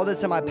going to do all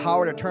that's in my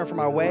power to turn from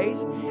my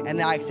ways. And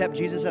now I accept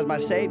Jesus as my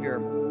Savior.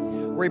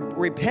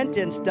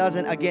 Repentance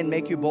doesn't, again,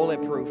 make you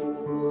bulletproof.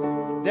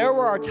 There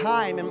was a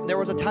time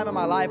in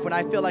my life when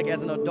I feel like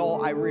as an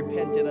adult, I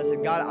repented. I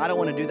said, God, I don't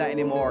want to do that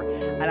anymore.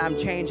 And I'm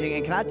changing.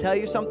 And can I tell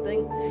you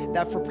something?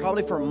 That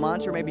probably for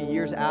months or maybe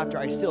years after,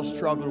 I still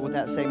struggled with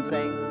that same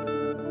thing.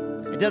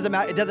 It doesn't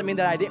mean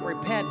that I didn't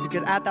repent,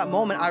 because at that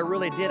moment, I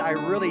really did. I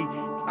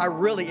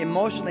really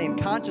emotionally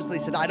and consciously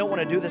said, I don't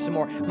want to do this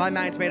anymore. My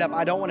mind's made up.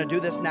 I don't want to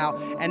do this now.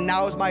 And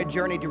now is my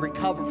journey to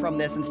recover from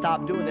this and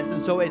stop doing this. And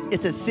so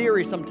it's a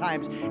series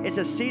sometimes. It's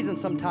a season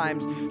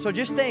sometimes. So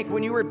just think,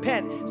 when you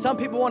repent, some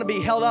people want to be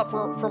held up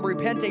from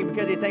repenting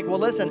because they think, well,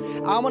 listen,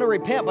 I'm going to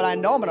repent, but I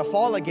know I'm going to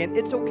fall again.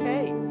 It's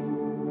okay.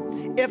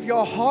 If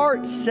your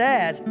heart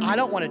says, I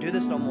don't want to do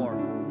this no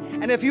more,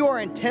 and if you are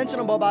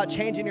intentional about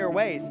changing your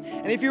ways,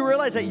 and if you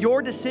realize that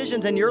your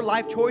decisions and your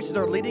life choices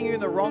are leading you in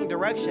the wrong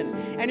direction,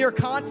 and you're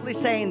constantly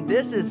saying,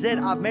 this is it,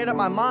 I've made up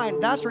my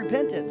mind, that's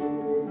repentance.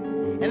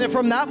 And then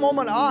from that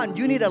moment on,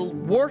 you need to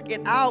work it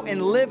out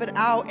and live it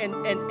out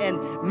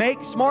and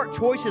make smart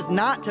choices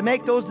not to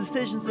make those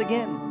decisions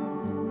again.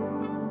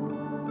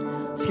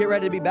 Let's get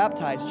ready to be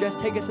baptized. Just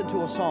take us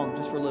into a song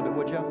just for a little bit,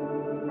 would you?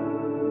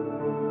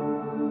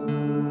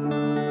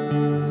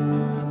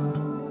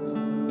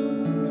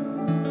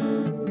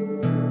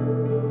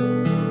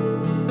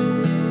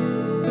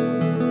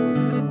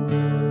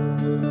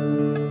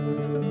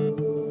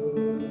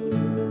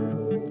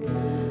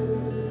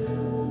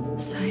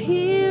 So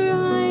here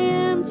I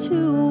am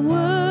to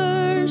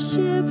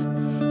worship,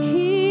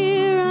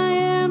 here I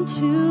am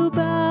to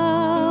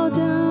bow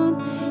down,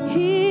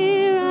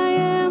 here I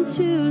am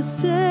to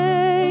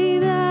say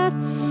that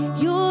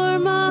you're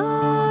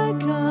my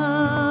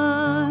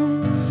God.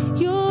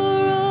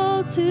 You're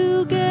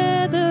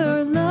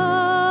altogether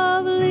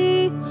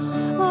lovely,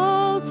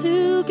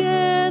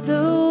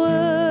 altogether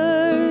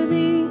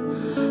worthy,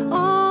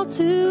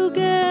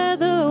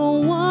 altogether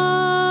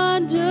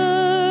wonderful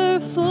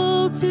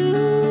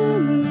to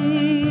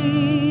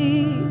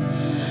me.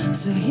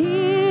 So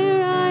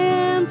here I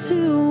am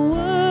to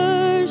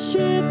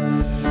worship,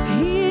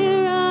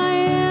 here I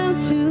am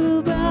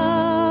to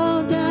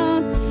bow down.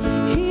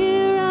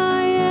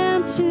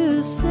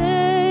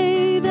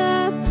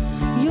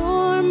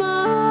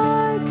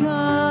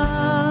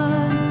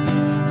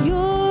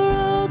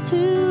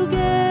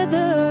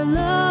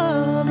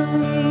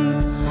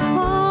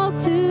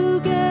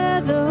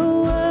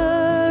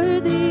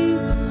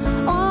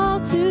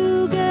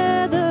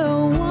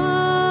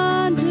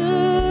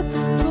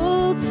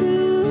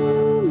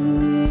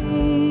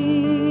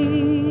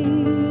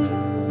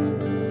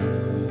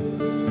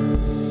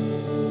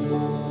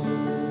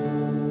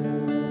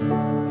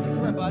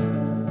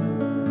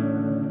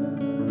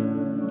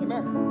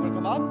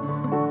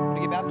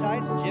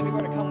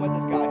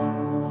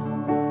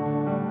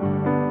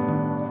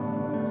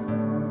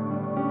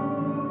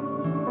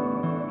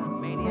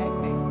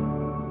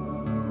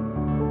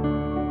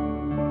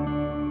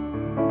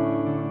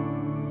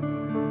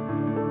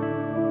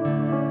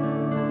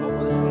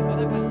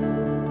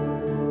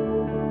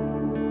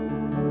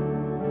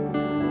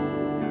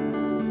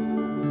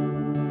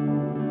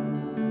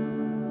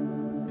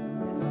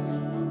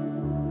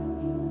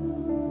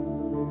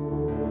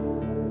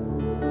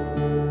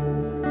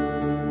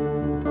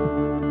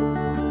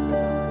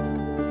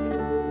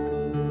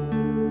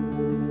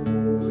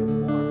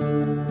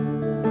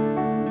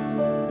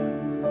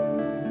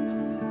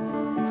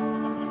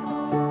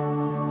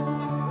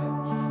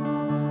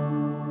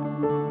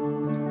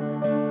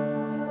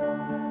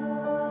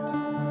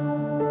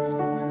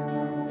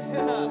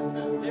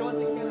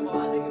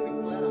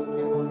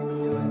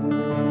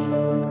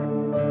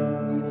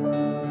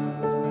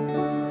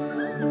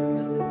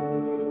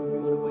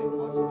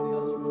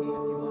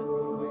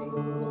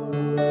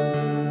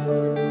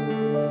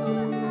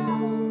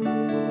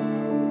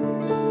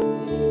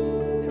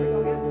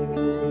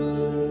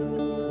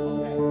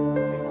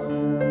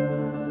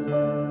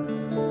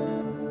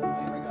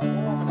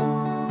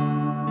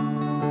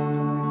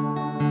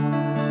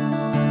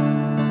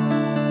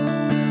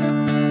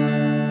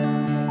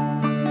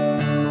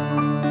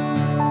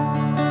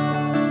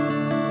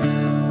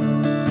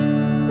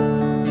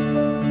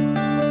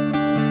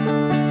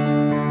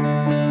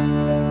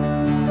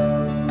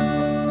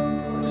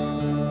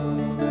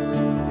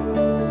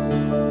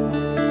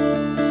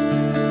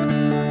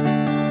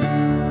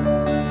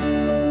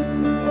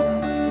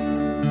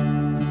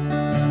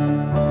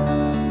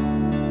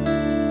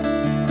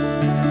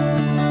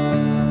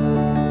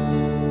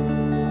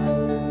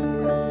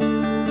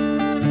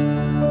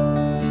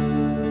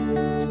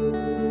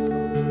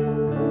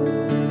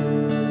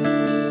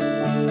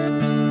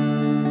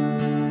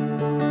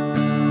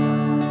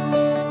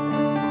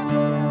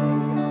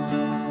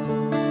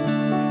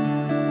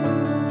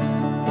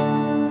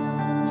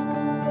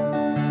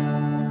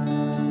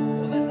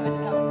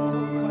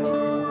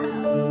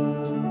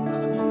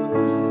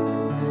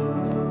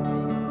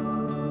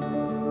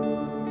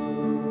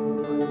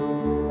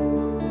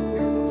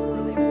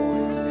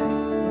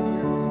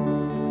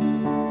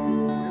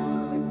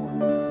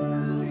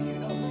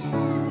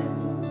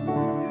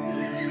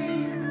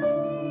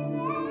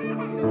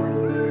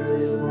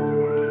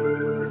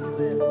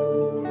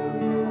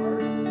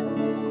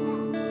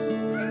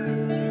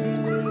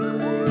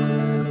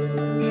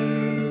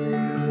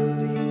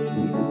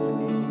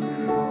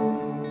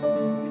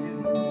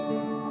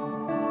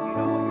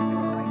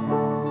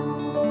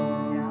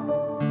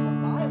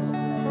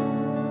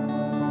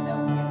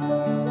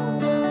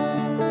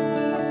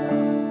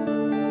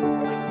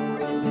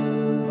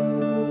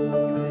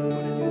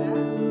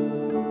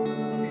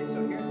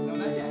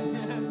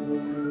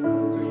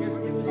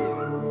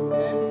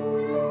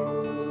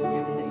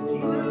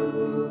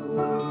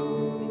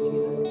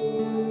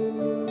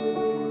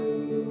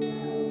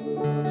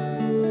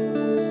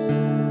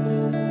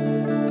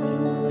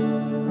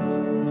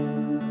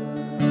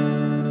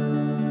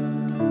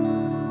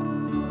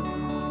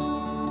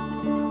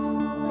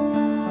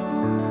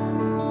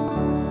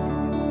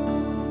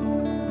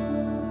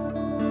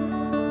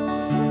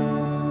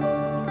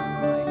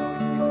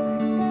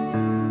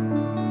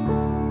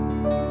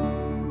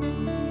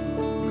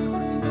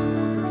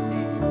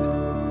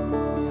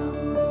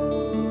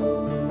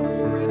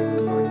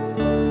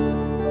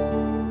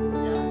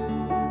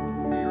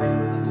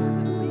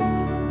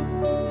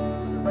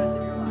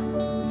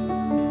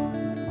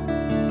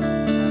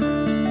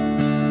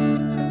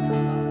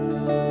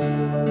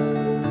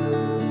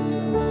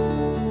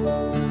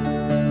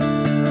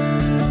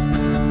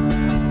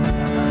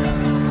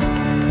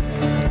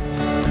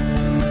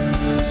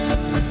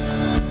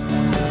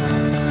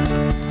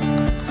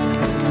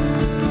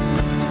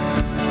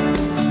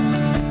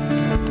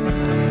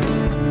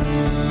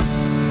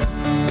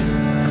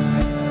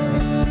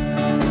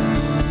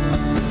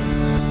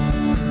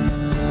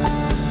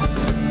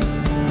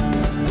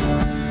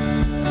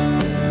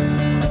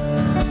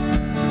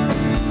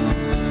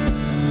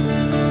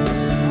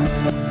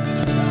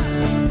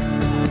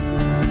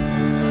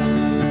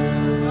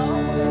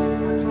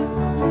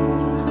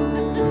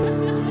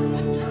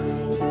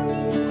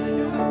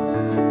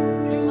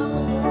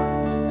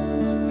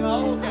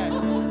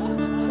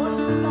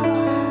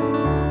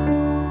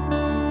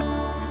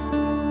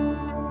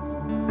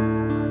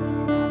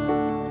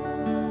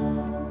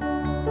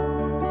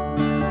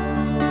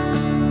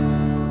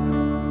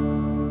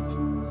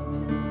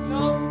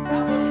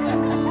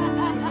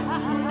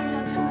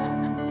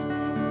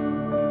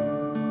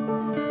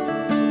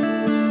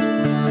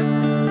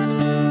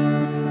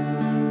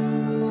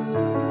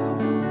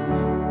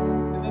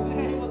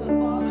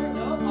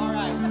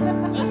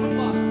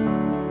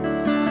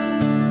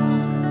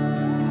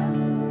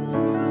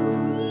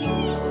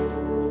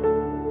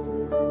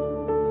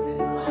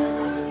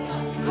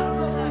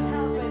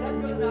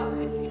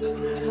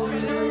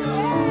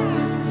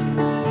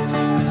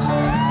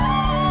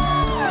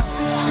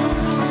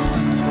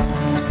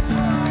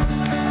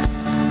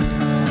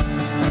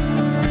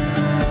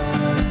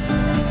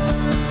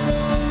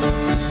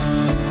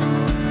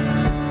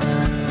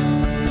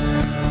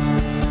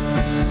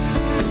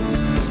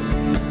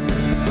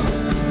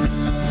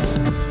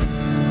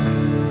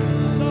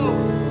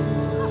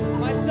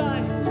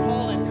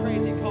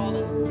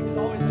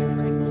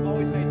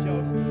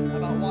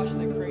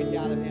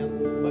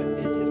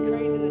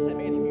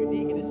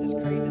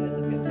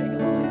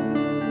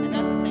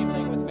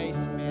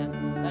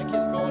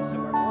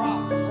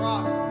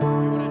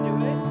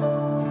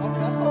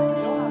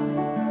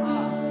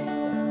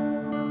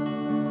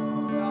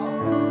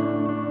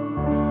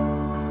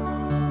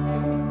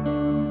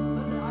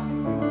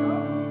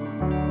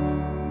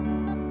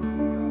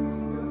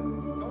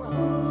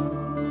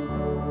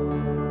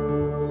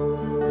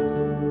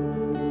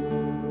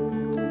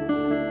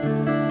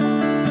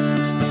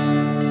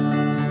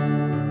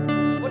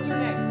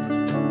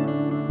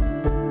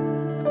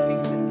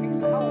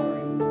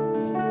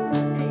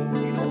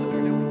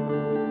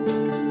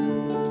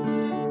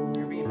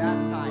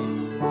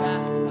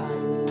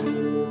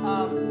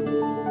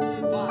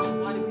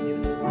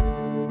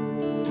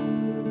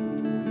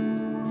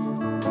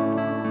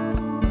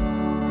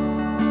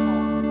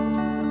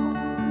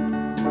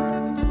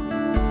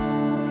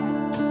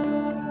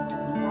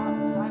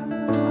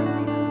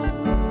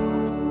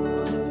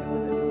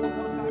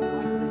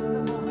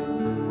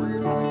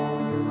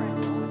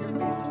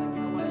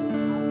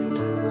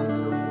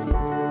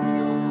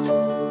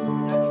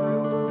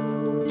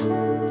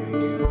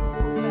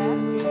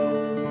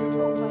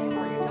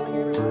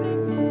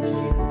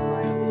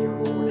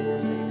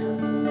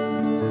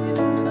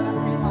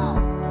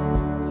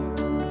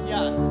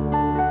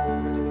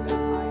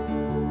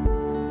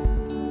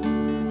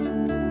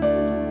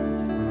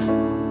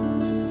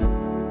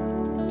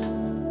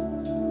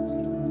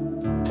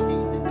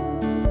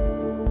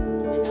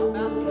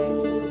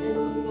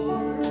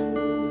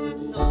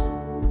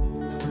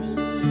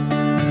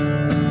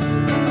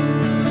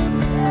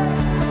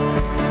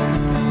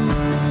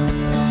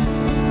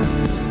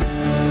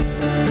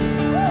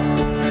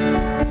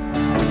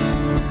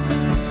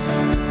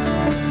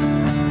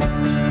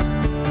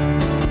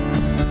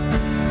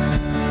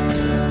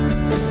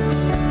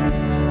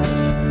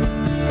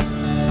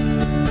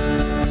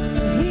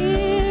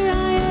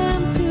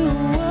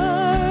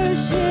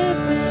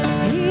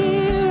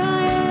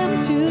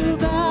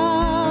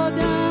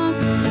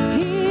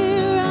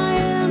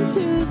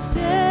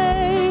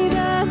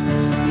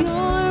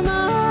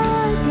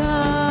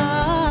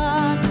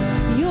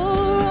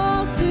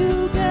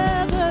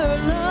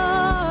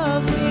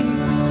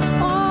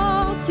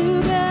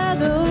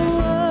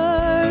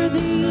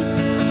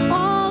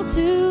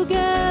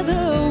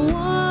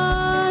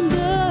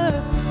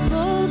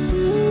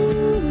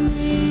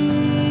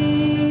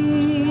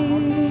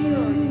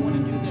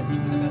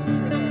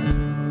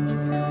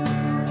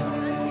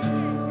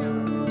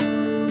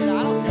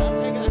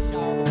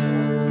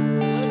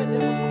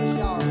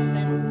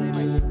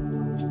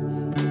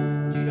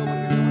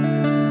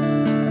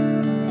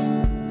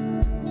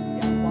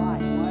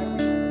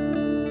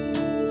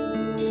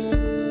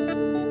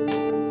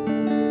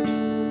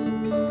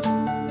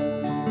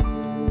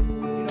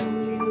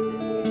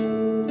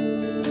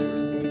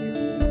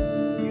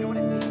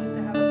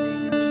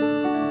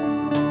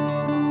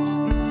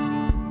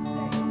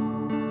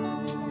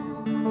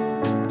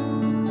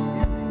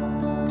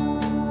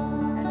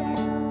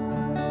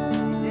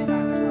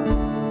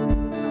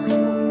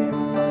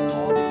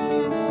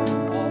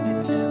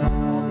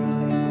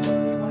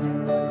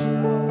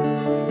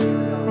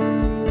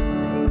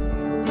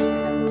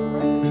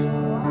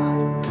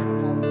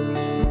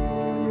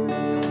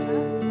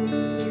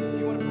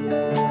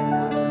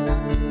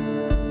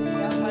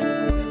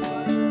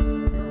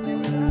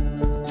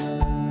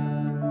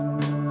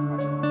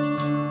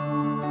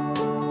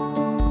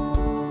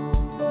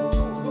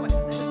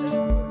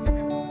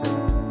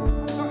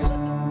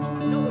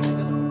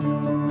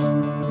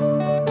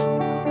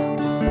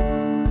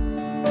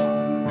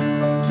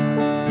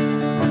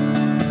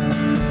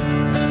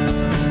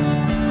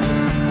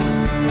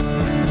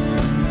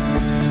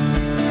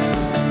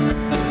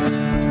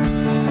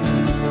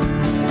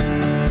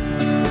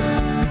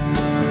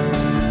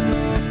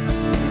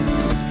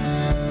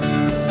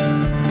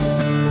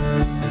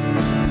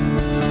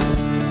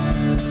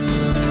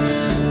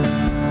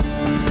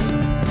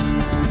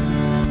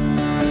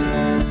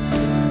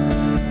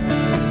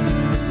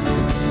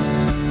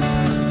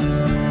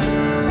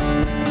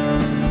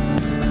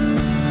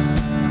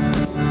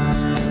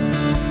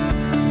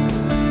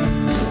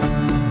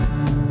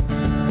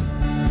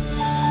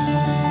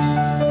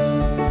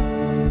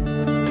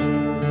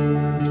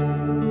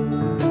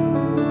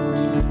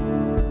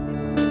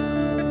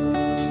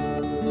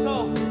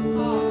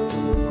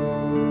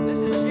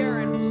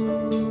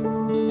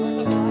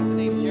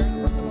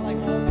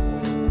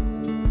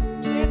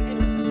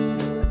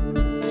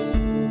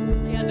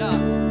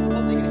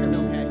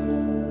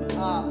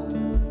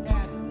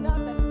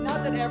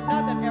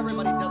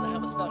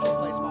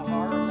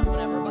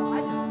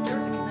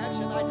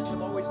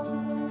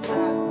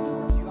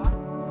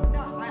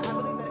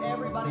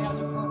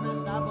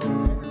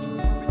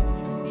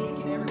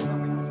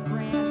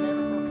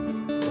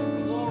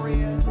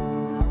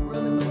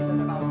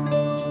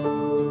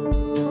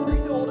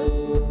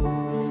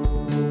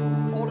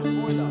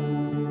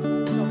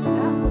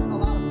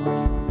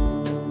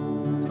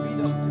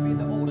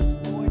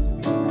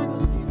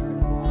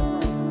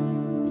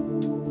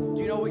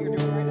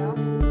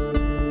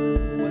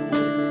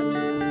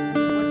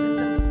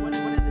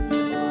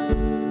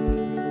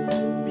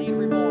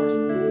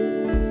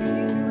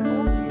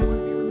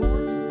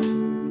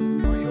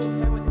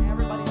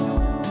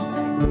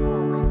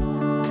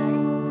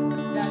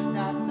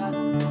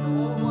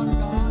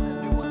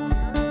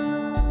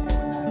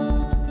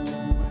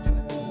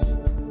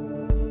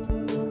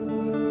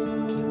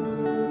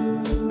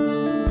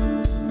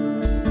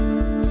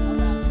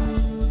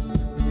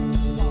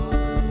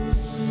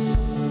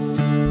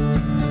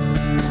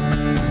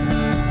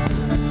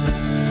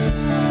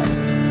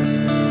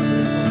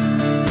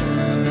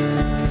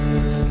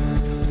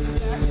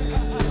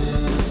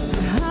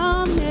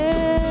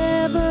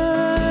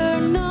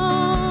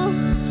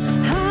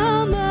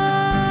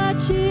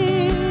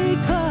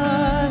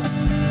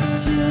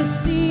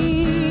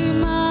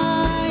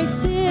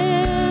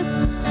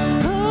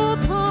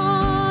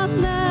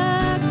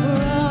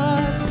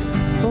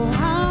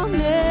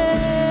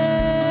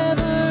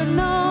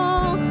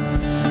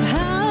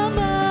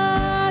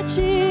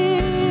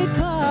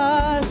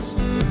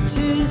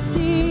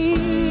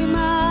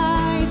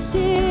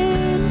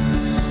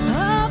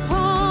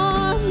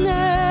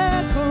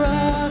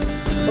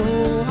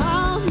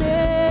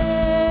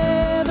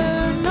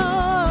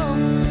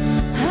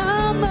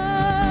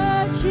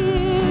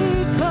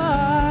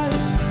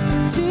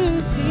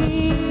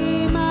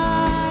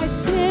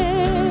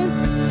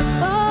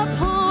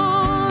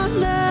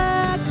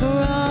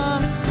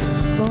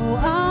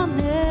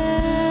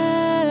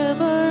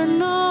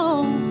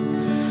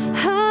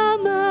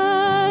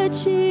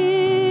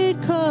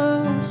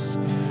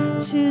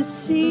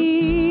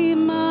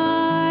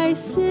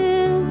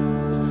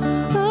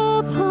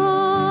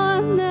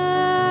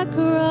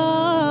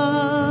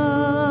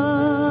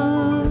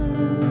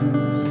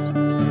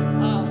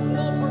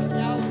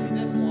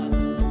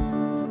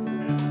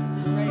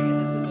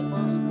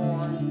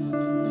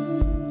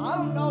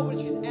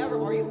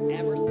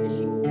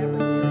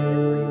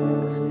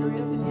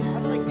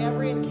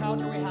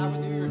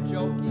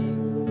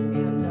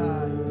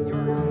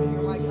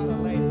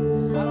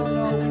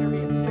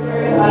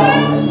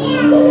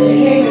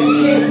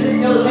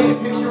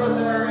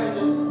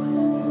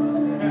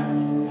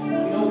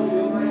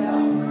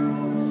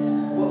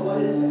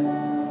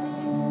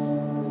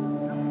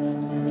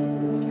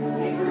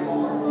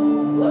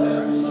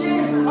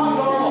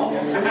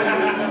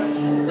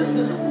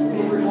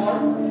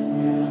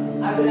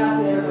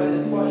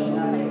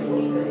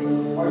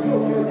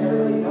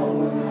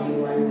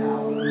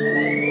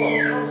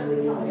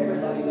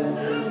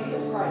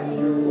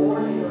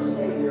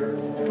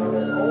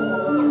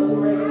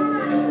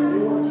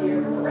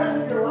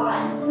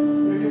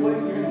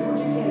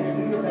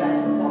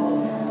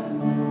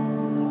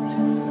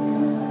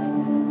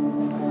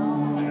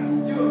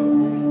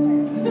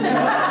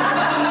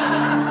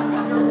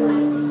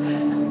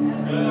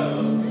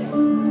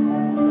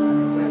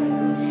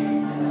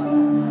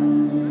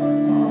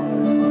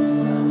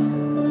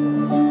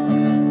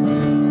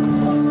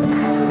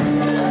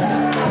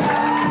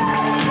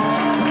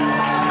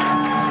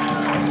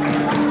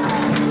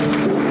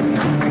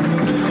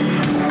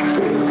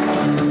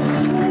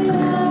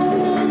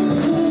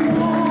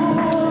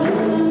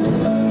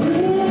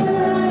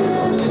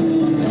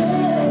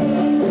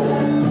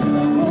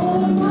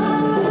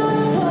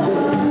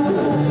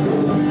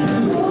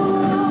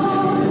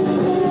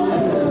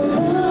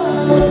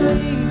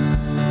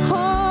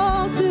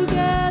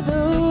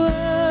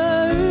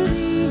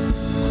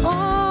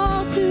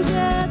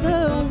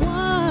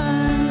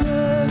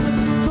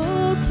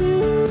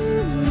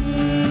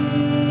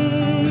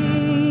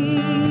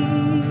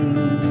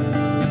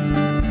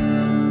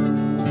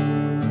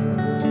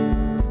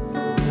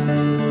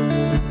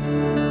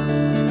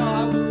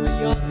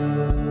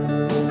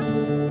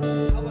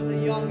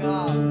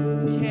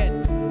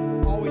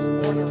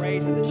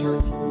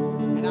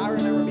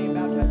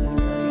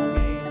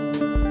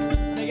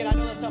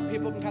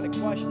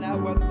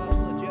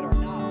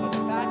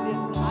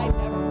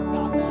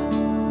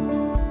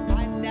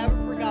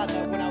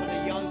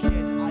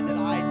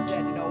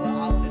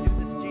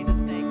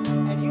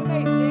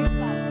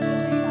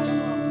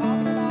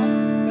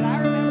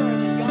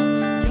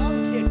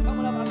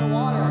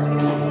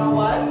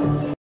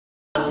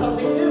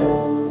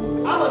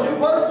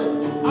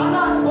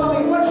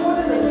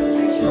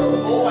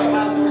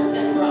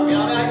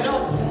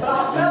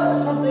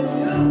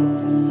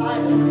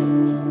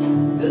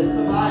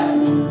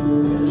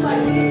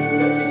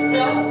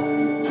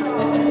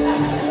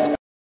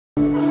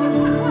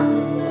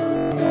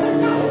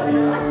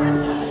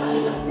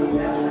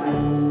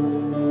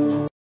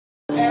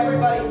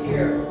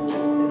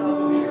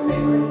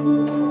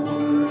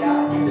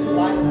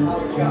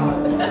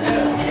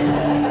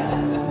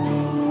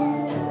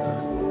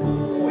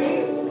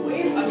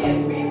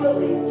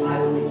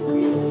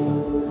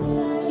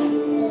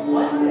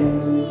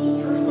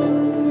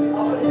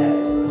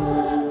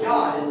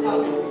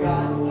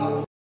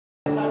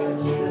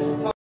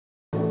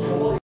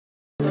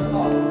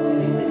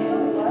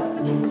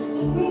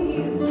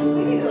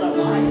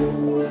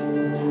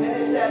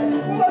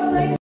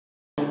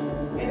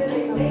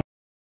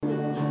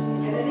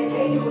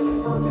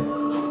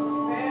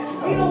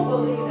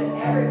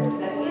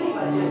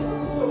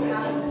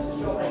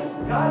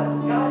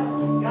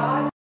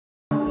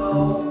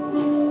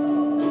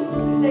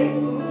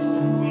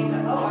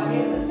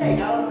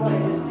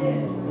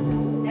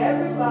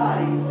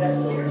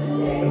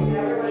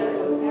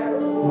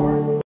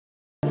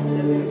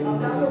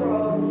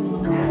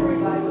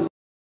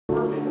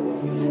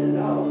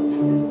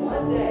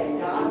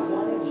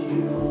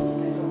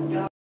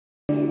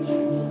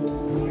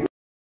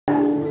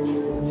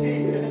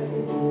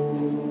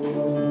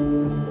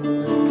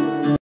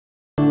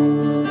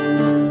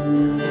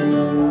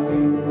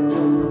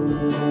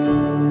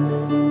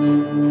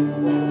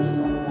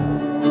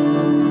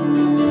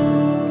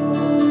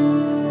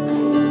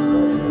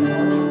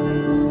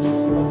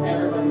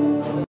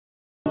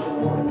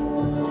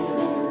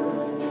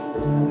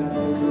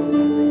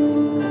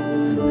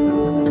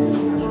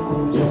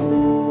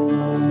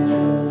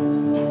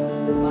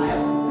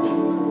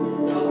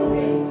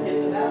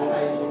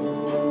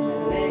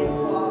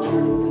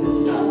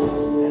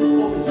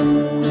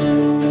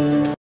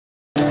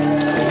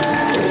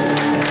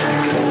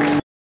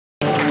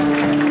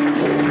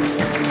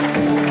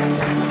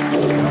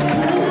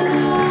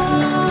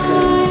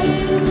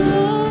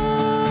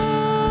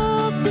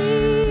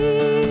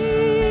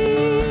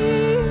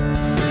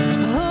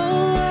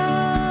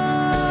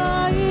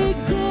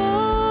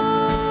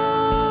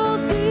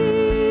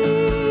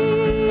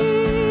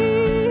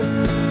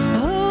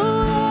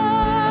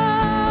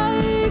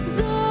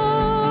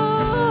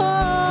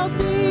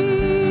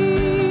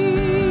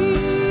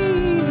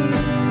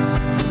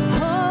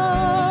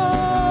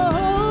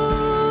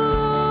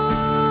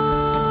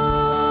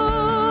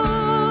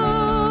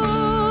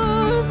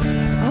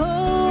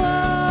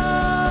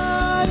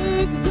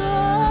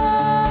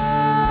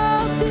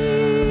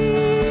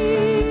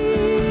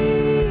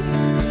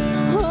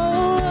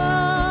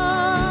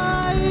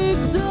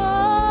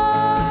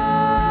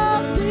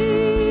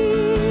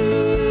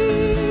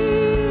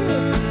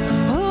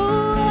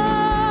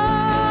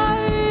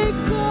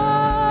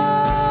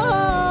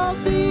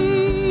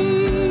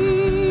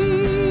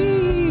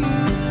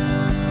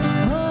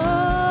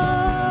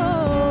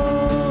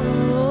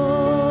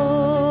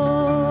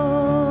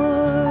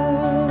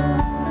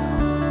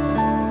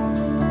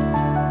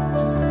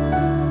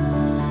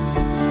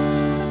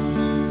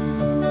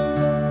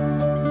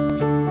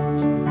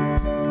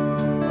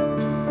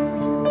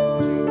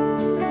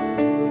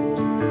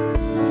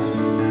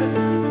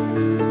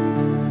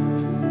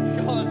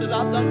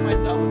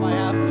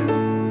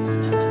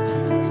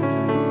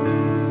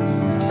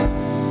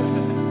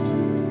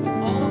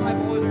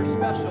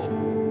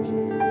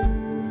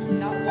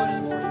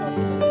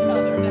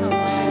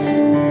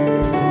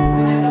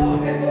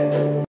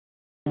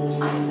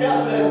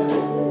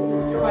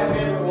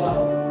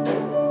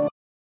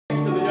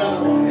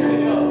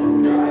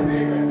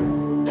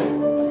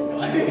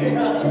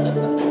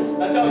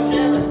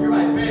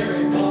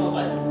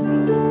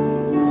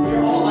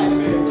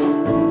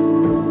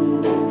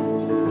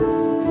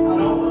 I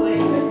don't believe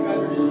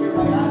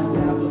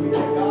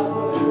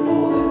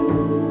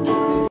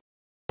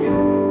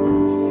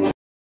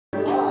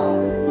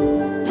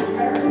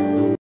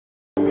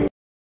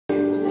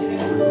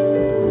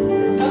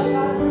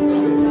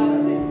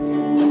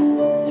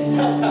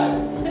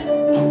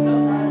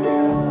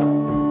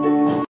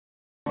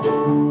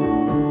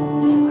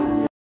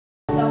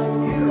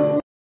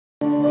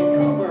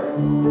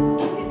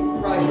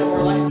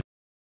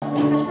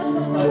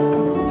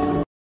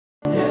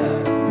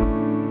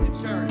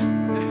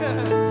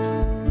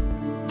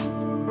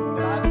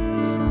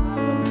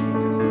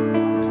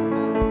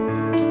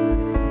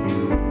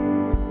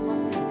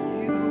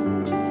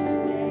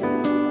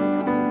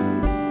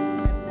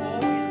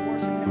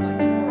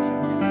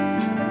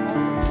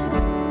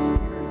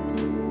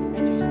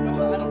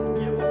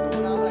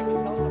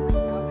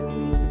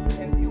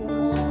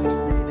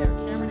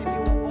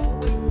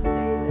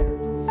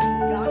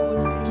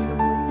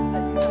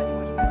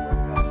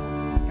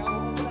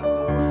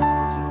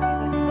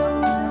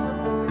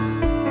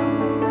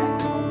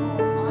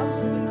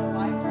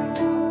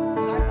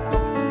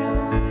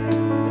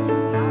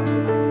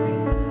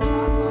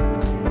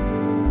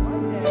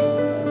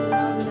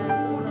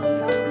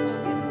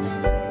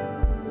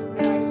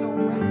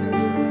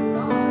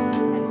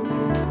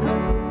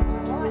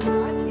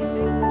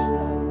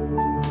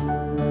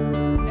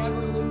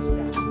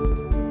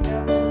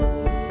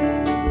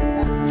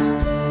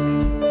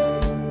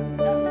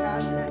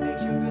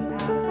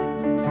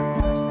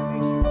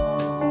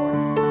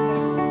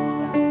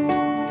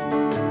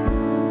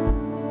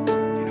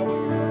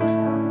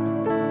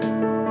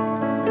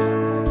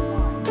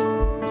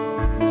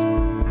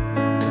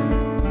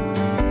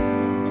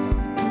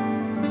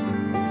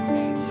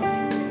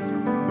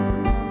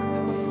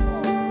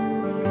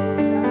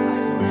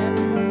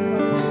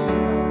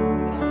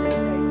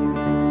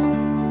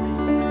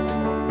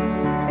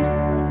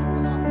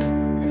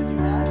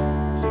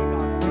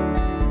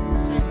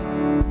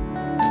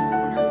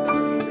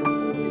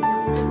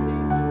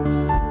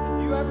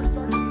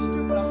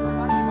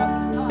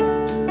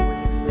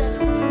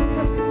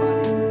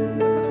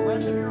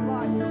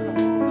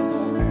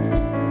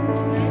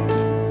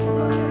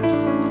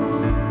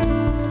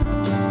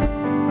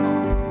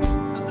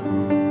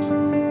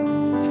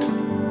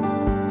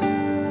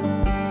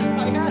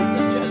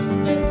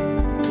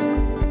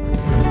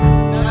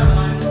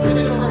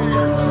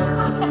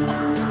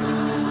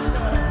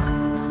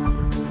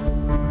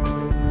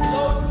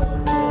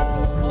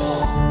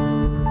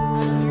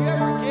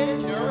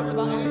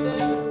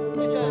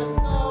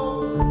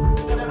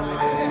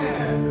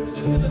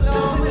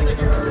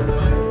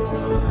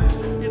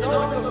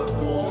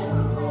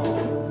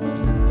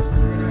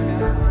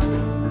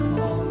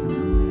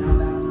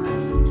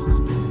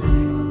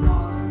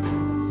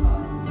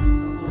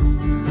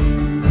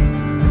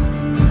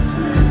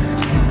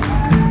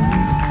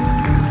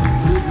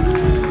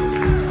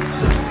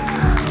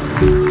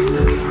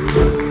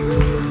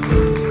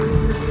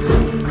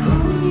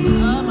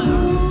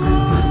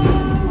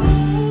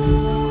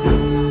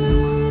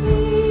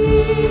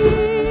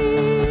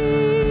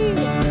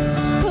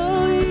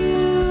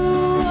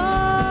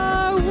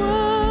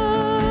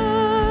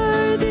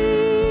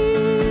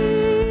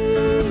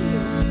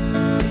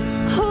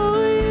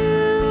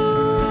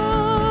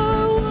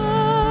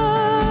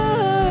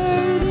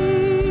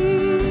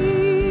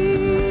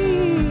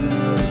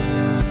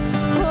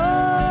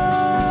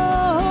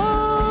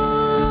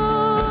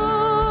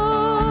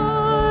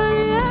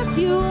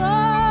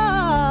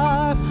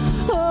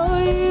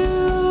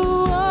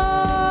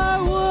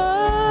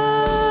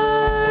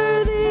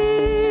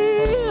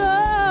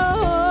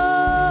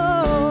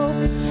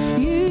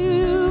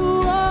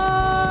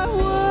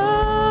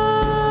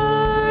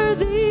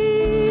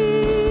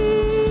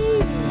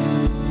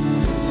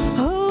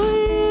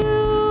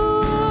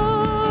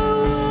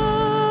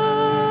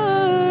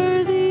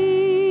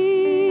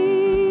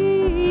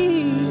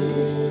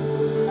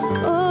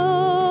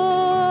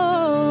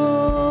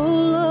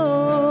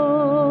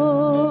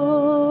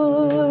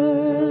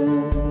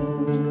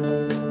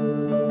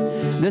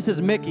This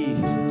is Mickey.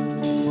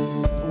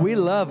 We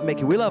love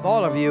Mickey. We love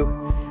all of you.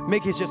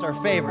 Mickey's just our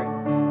favorite.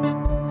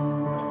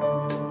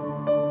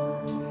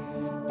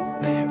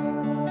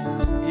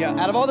 Yeah,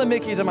 out of all the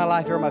Mickeys in my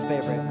life, you're my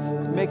favorite.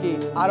 Mickey,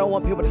 I don't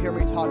want people to hear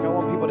me talk. I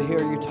want people to hear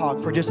you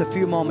talk for just a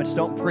few moments.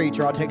 Don't preach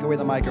or I'll take away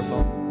the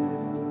microphone.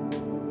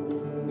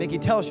 Mickey,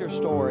 tell us your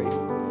story.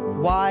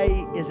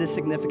 Why is this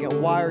significant?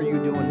 Why are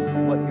you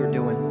doing what you're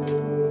doing?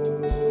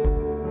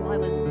 Well, I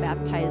was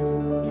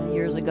baptized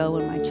years ago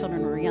when my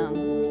children were young.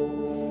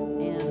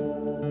 And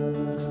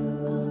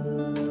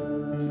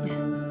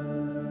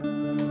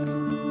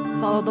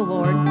followed the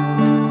Lord.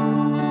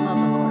 Love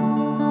the Lord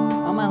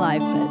all my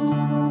life, but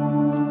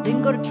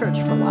didn't go to church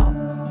for a while.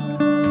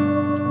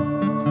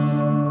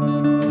 Just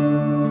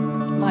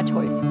my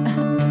choice. And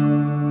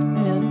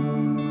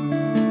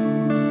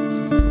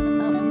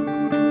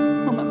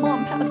when my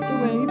mom passed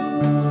away,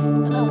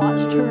 and I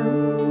watched her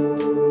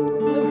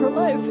live her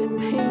life in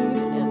pain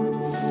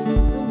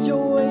and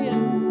joy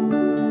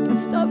and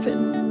stuff,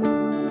 and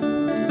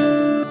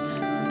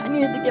I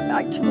needed to get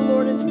back to the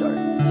Lord and start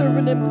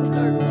serving Him and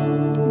start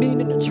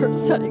being in a church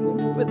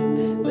setting with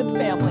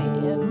family.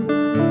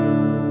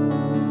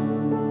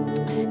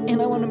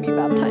 And I want to be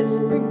baptized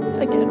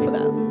again for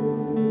that.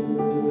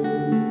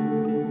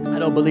 I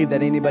don't believe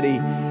that anybody,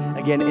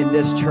 again, in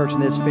this church,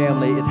 in this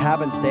family, is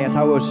happenstance.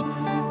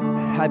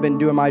 I've been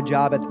doing my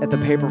job at the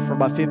paper for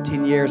about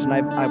 15 years, and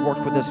I've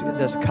worked with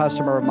this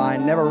customer of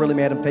mine. Never really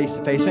met him face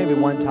to face, maybe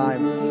one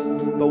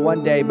time, but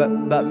one day.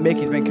 But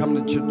Mickey's been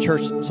coming to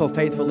church so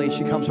faithfully.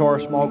 She comes to our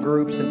small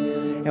groups, and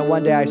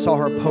one day I saw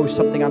her post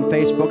something on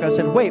Facebook. I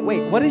said, wait,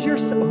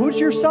 who's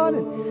your son?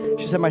 And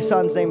she said, my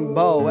son's named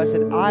Bo. I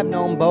said, I've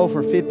known Bo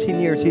for 15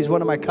 years. He's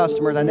one of my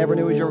customers. I never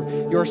knew he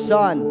was your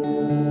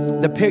son.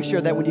 The picture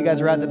that when you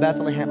guys were at the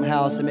Bethlehem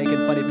house and making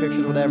funny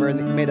pictures, whatever, and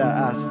you made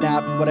a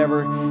snap,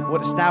 whatever,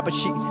 snap a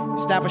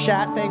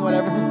chat thing,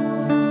 whatever.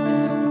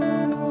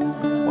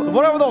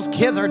 Whatever those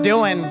kids are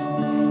doing,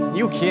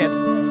 you kids,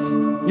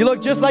 you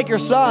look just like your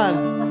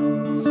son.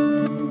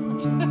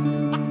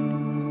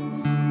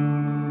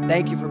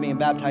 Thank you for being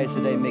baptized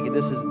today, Mickey.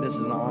 This is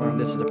an honor and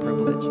this is a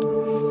privilege.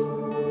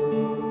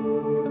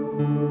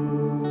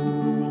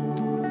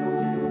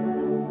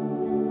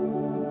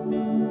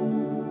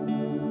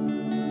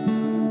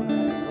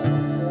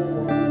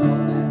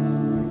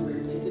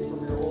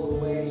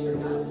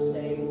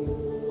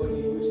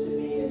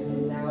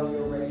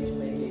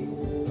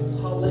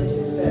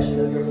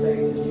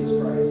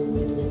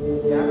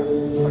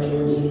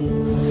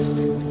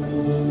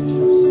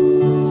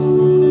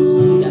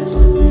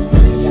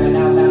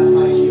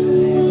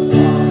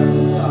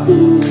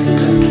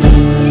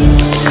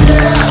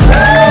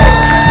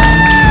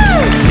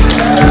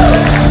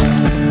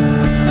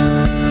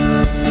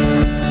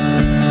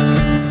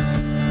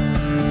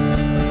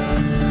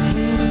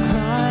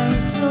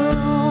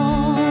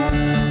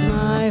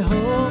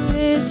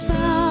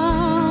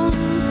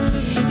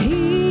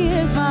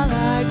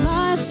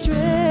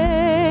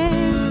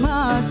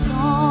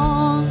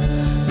 Song,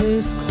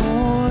 this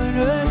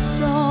cornerstone,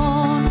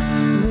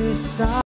 this song.